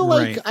 I feel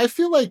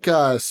like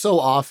so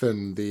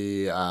often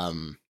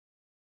the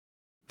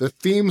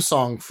theme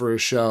song for a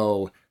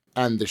show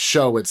and the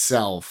show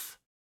itself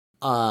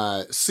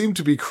seem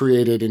to be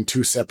created in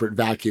two separate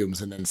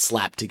vacuums and then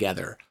slapped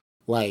together.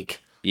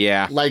 Like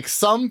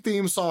some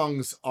theme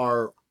songs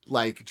are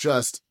like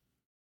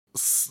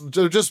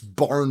they're just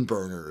barn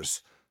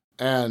burners,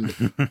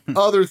 and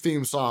other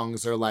theme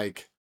songs are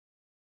like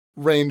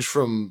range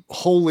from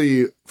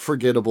wholly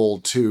forgettable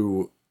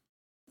to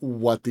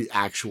what the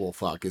actual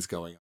fuck is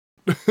going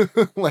on.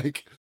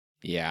 Like,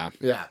 yeah.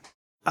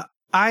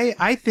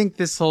 I think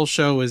this whole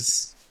show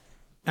was,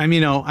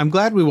 I'm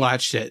glad we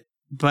watched it,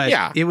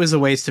 but it was a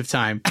waste of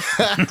time.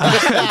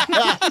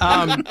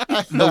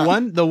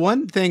 The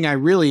one thing I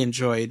really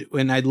enjoyed,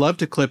 and I'd love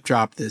to clip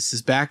drop this,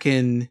 is back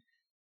in,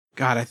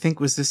 God, I think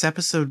was this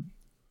episode.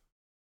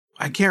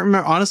 I can't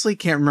remember. Honestly,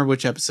 can't remember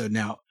which episode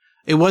now.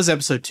 It was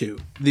episode 2.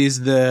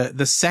 These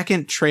the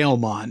second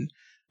Trailmon,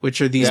 which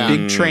are these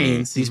big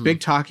trains, these big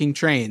talking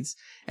trains,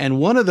 and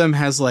one of them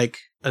has like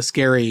a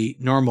scary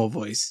normal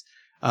voice.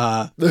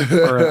 Or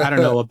I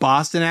don't know, a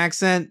Boston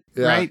accent,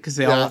 right? Because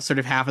they all sort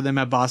of, half of them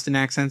have Boston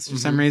accents for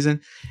some reason,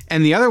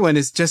 and the other one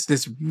is just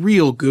this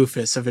real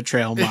goofus of a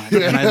Trailmon,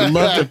 and I'd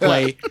love to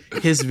play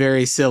his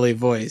very silly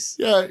voice.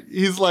 Yeah,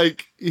 he's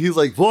like,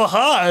 well,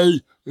 hi.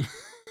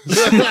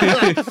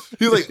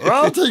 He's like,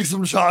 I'll take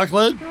some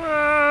chocolate.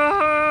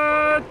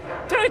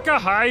 Take a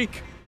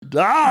hike.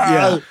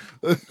 I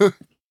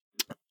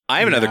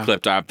have another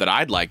clip drop that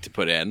I'd like to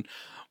put in,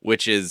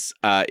 which is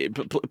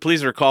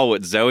please recall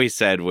what Zoe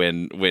said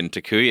when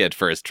Takuya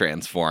first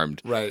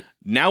transformed. Right.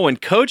 Now when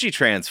Koji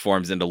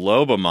transforms into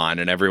Lobomon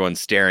and everyone's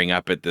staring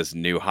up at this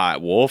new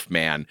hot wolf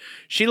man,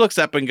 she looks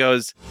up and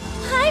goes,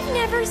 I've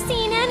never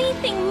seen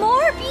anything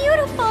more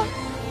beautiful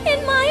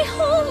in my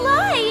whole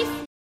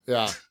life.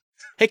 Yeah.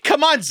 Hey,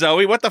 come on,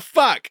 Zoe, what the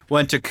fuck?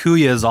 When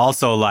Takuya is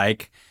also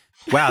like,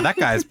 wow, that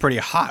guy's pretty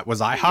hot. Was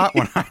I hot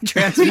when I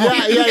transformed?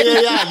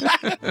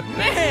 Yeah.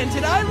 Man,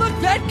 did I look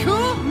that cool?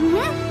 Mm-hmm.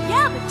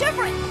 Yeah, but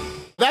different.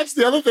 That's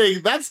the other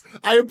thing.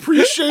 I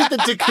appreciate that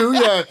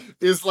Takuya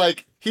is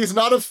like, he's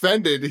not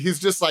offended. He's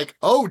just like,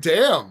 oh,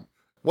 damn.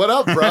 What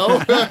up,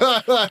 bro?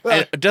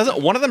 And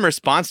doesn't one of them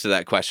responds to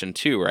that question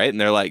too, right? And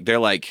they're like,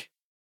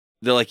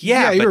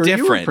 yeah, but different.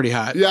 You were pretty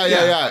hot.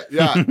 Yeah.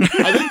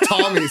 I think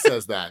Tommy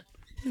says that.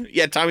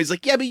 Yeah, Tommy's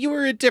like, yeah, but you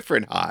were a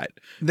different hot.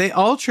 They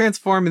all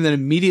transform and then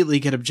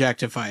immediately get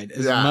objectified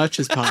as much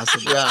as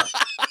possible. Yeah.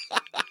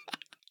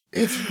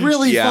 It's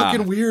really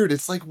fucking weird.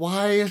 It's like,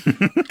 why?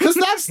 Because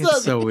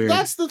that's so weird.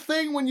 That's the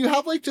thing. When you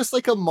have like just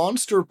like a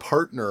monster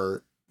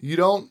partner, you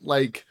don't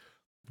like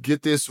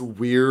get this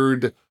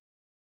weird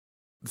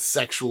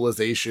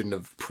sexualization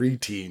of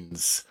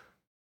preteens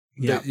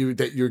that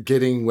you're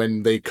getting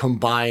when they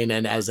combine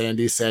and, as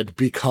Andy said,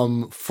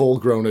 become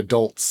full-grown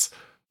adults.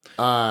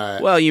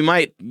 Well, you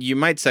might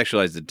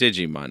sexualize the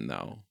Digimon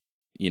though.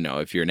 You know,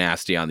 if you're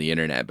nasty on the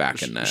internet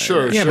back in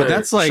the but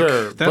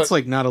that's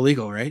like not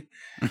illegal, right?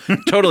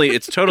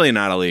 It's totally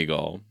not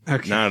illegal.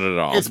 Okay. Not at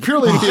all. It's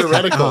purely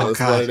theoretical, is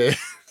what it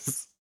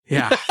is.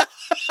 Yeah.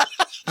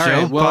 All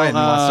Joe right. Well, Biden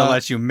wants to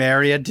let you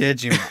marry a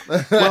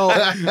Digimon. Well,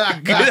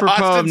 apropos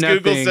of Austin's nothing,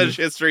 Google search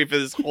history for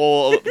this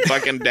whole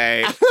fucking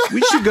day.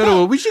 we should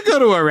go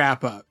to a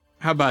wrap up.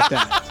 How about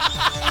that?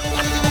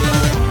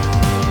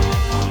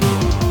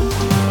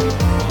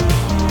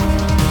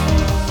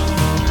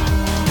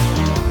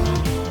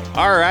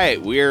 All right,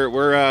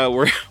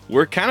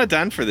 we're kind of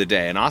done for the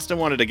day, and Austin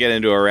wanted to get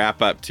into a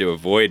wrap up to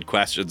avoid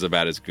questions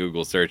about his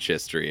Google search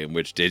history and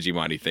which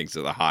Digimon he thinks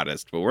are the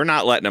hottest. But we're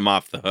not letting him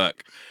off the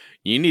hook.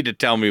 You need to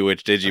tell me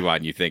which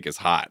Digimon you think is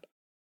hot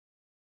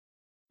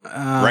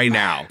right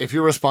now. If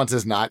your response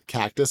is not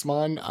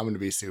Cactusmon, I'm going to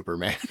be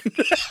Superman.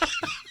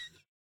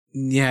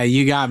 Yeah,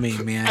 you got me,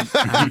 man.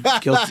 I'm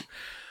guilty.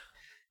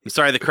 I'm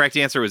sorry, the correct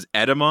answer was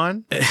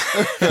Edamon.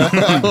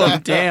 Oh,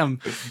 damn.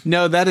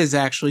 No, that is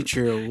actually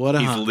true. What a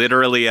He's hunk.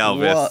 literally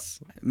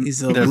Elvis.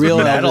 He's a There's real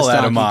a metal Elvis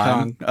Donkey Edamon,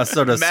 Kong. a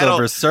sort of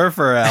Silver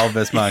Surfer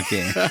Elvis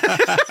monkey.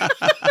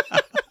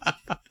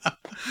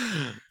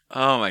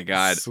 Oh my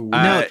God!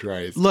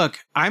 Look,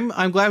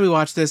 I'm glad we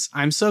watched this.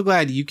 I'm so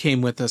glad you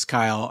came with us,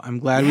 Kyle. I'm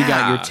glad we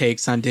got your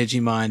takes on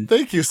Digimon.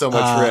 Thank you so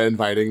much for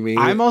inviting me.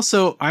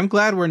 I'm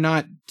glad we're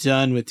not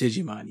done with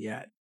Digimon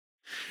yet.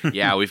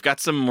 Yeah, we've got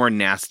some more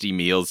nasty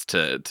meals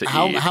to eat.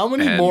 How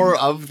many more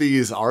of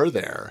these are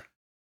there?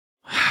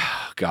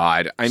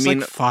 God, I It's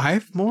mean, like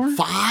 5 more? 5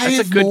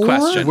 That's a good more?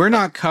 question. We're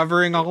not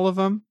covering all of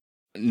them.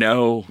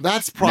 No,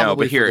 that's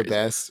probably but here, for the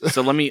best.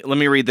 So let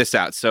me read this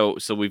out. So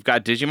we've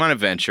got Digimon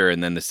Adventure,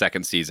 and then the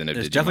second season of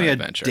There's Digimon definitely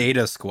Adventure. a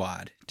Data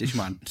Squad.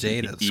 Digimon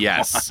Data Squad.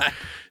 Yes.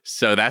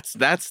 So that's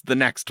the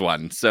next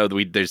one. So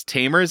there's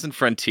Tamers and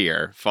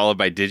Frontier, followed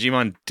by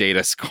Digimon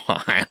Data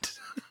Squad.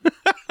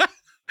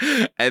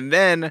 And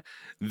then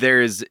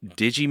there's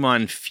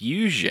Digimon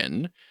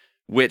Fusion,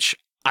 which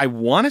I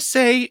want to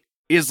say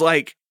is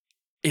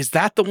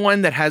that the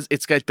one that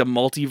it's got the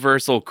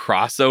multiversal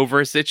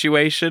crossover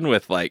situation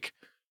with like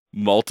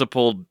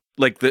multiple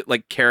like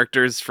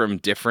characters from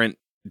different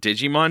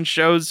Digimon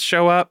shows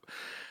show up?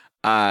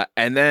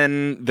 And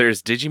then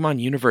there's Digimon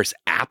Universe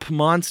app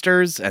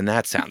monsters, and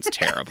that sounds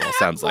terrible.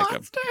 Sounds like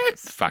a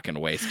fucking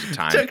waste of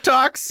time.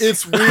 TikToks.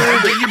 It's weird.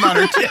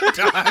 Digimon or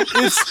TikTok.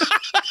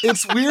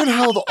 It's weird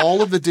how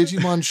all of the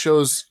Digimon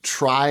shows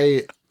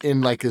try in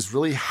like this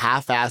really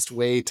half-assed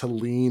way to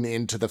lean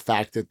into the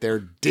fact that they're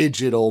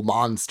digital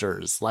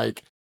monsters.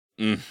 Like,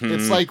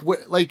 it's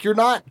like you're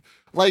not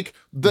like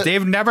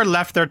they've never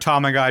left their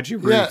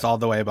Tamagotchi roots all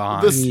the way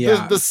behind.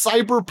 The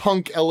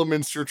cyberpunk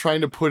elements you're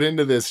trying to put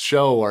into this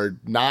show are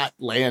not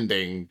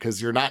landing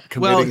because you're not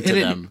committing to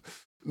them.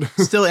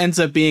 Still ends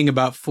up being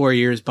about 4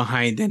 years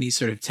behind any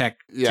sort of tech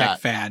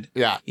fad.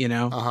 Yeah. You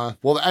know?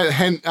 Well,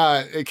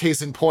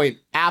 case in point,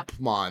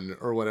 Appmon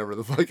or whatever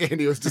the fuck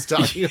Andy was just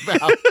talking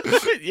about.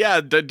 Yeah,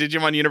 the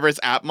Digimon Universe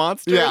app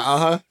monsters.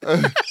 Yeah,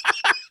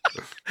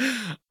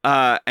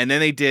 and then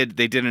they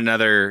did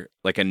another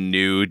like a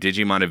new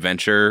Digimon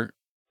Adventure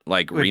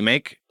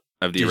remake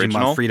of the Digimon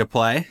original free to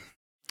play.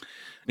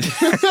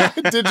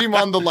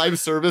 Digimon the live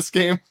service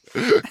game.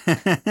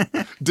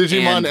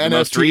 Digimon and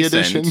NFT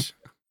edition.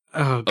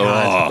 Oh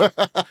god.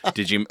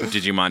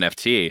 Digimon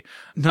FT.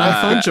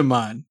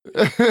 Non-Fungimon.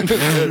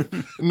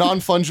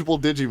 Non-fungible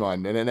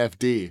Digimon, an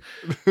NFD.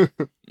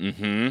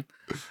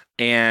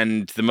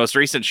 And the most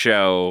recent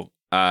show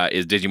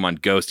is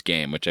Digimon Ghost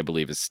Game, which I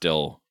believe is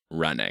still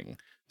running.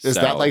 Is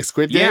that like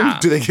Squid Game? Yeah.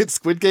 Do they get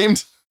Squid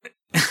Gamed?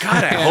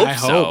 God, I hope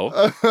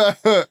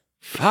so.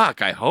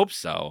 Fuck, I hope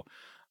so.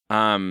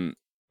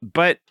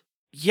 But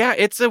Yeah,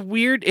 it's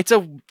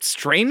a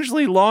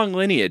strangely long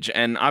lineage,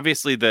 and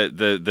obviously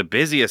the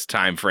busiest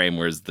time frame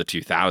was the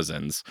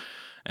 2000s,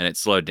 and it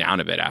slowed down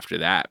a bit after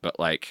that. But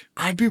like,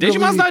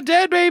 Digimon's not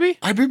dead, baby.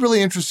 I'd be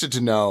really interested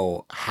to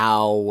know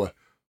how,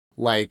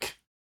 like,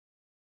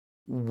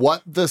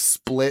 what the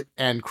split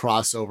and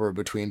crossover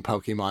between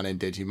Pokemon and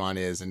Digimon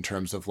is in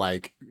terms of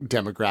like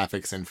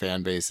demographics and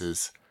fan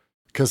bases,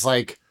 because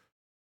like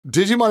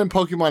Digimon and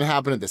Pokemon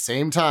happen at the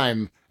same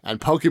time, and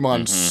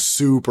Pokemon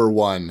super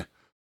won.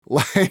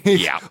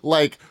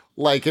 Like,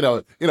 like in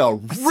a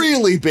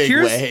really big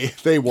way,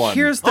 they won.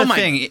 Here's the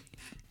thing.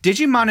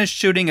 Digimon is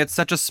shooting at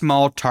such a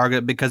small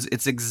target because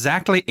it's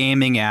exactly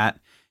aiming at,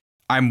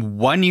 I'm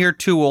 1 year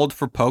too old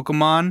for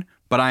Pokemon,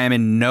 but I am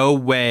in no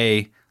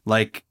way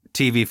like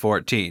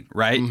TV-14,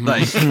 right?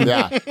 Like,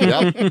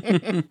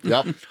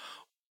 Yep.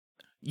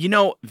 You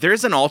know,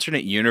 there's an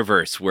alternate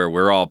universe where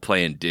we're all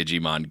playing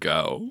Digimon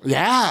Go.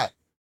 Yeah.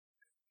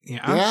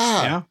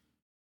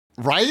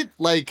 Right?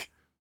 Like,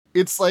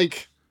 it's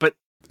like,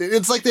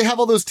 it's like they have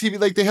all those TV,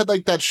 like they had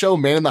like that show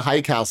Man in the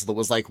High Castle that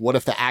was like, what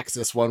if the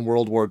Axis won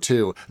World War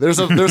II? There's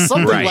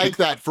something Right. like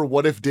that for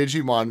what if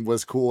Digimon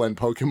was cool and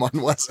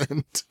Pokemon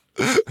wasn't.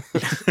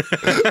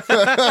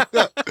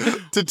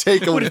 To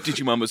take What if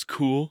Digimon was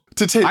cool?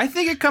 I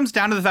think it comes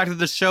down to the fact that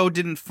the show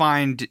didn't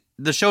find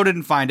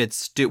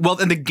its well,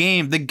 and the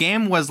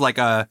game was like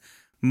a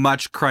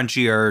much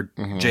crunchier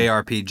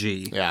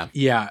JRPG.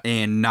 Yeah.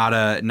 And not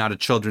a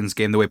children's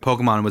game the way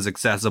Pokemon was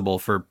accessible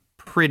for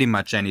pretty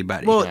much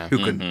anybody who had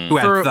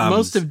for thumbs.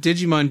 most of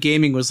Digimon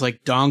gaming was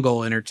like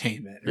dongle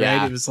entertainment, right?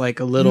 Yeah. It was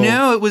like a little.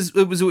 No,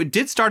 it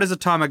did start as a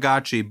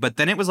Tamagotchi, but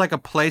then it was like a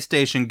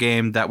PlayStation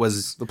game that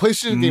was the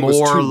PlayStation game more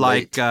was too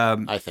like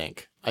late, I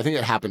think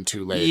it happened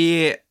too late.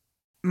 Yeah, it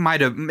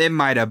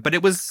might have, but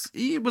it was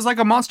like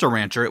a Monster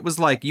Rancher. It was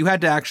like you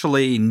had to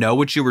actually know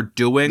what you were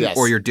doing,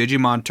 or your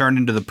Digimon turned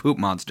into the poop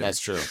monster. That's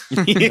true.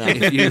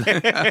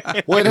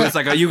 It was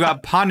like you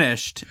got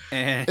punished.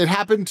 It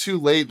happened too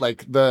late.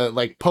 Like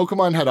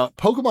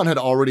Pokemon had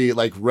already,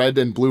 like Red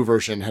and Blue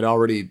version had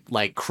already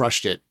like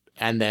crushed it,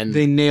 and then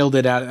they nailed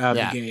it out of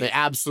the gate. They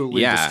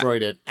absolutely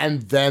destroyed it.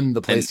 And then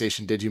the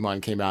PlayStation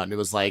Digimon came out, and it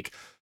was like,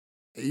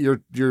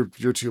 you're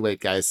too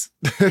late, guys.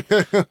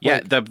 Yeah,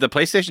 the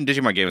PlayStation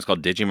Digimon game is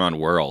called Digimon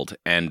World,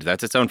 and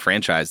that's its own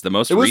franchise. The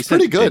most It was recent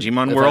pretty good,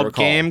 Digimon if I World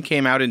recall. game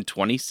came out in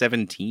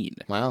 2017.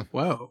 Wow.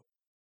 Whoa.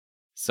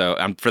 So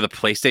for the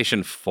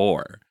PlayStation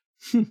 4.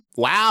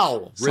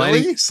 Wow.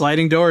 Really?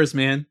 Sliding doors,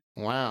 man.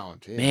 Wow.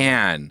 Geez.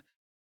 Man.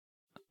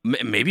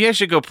 Maybe I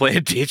should go play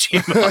a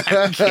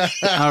Digimon.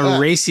 I'll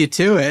race you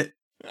to it.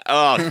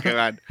 Oh,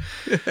 God.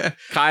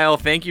 Kyle,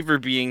 thank you for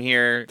being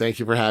here. Thank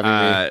you for having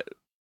me.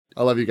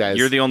 I love you guys.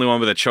 You're the only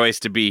one with a choice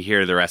to be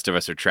here. The rest of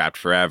us are trapped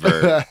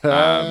forever.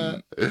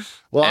 Well,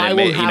 I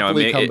will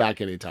happily come back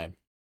anytime.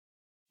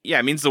 Yeah,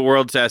 it means the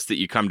world test that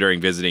you come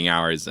during visiting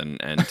hours and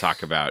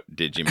talk about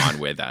Digimon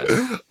with us.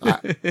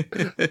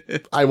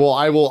 I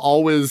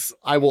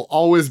will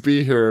always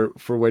be here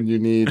for when you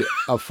need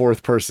a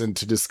fourth person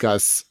to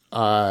discuss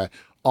all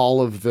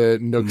of the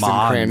nooks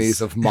and crannies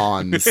of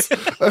Mons.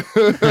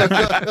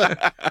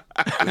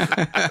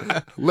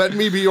 Let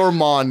me be your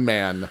Mon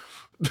man.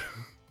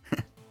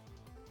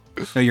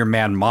 No, your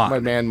man Mon. My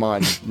man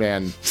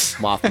Mothman.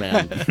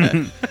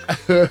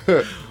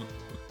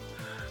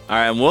 All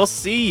right, and we'll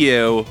see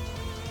you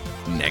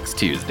next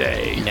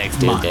Tuesday.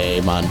 Next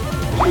Tuesday, Mon.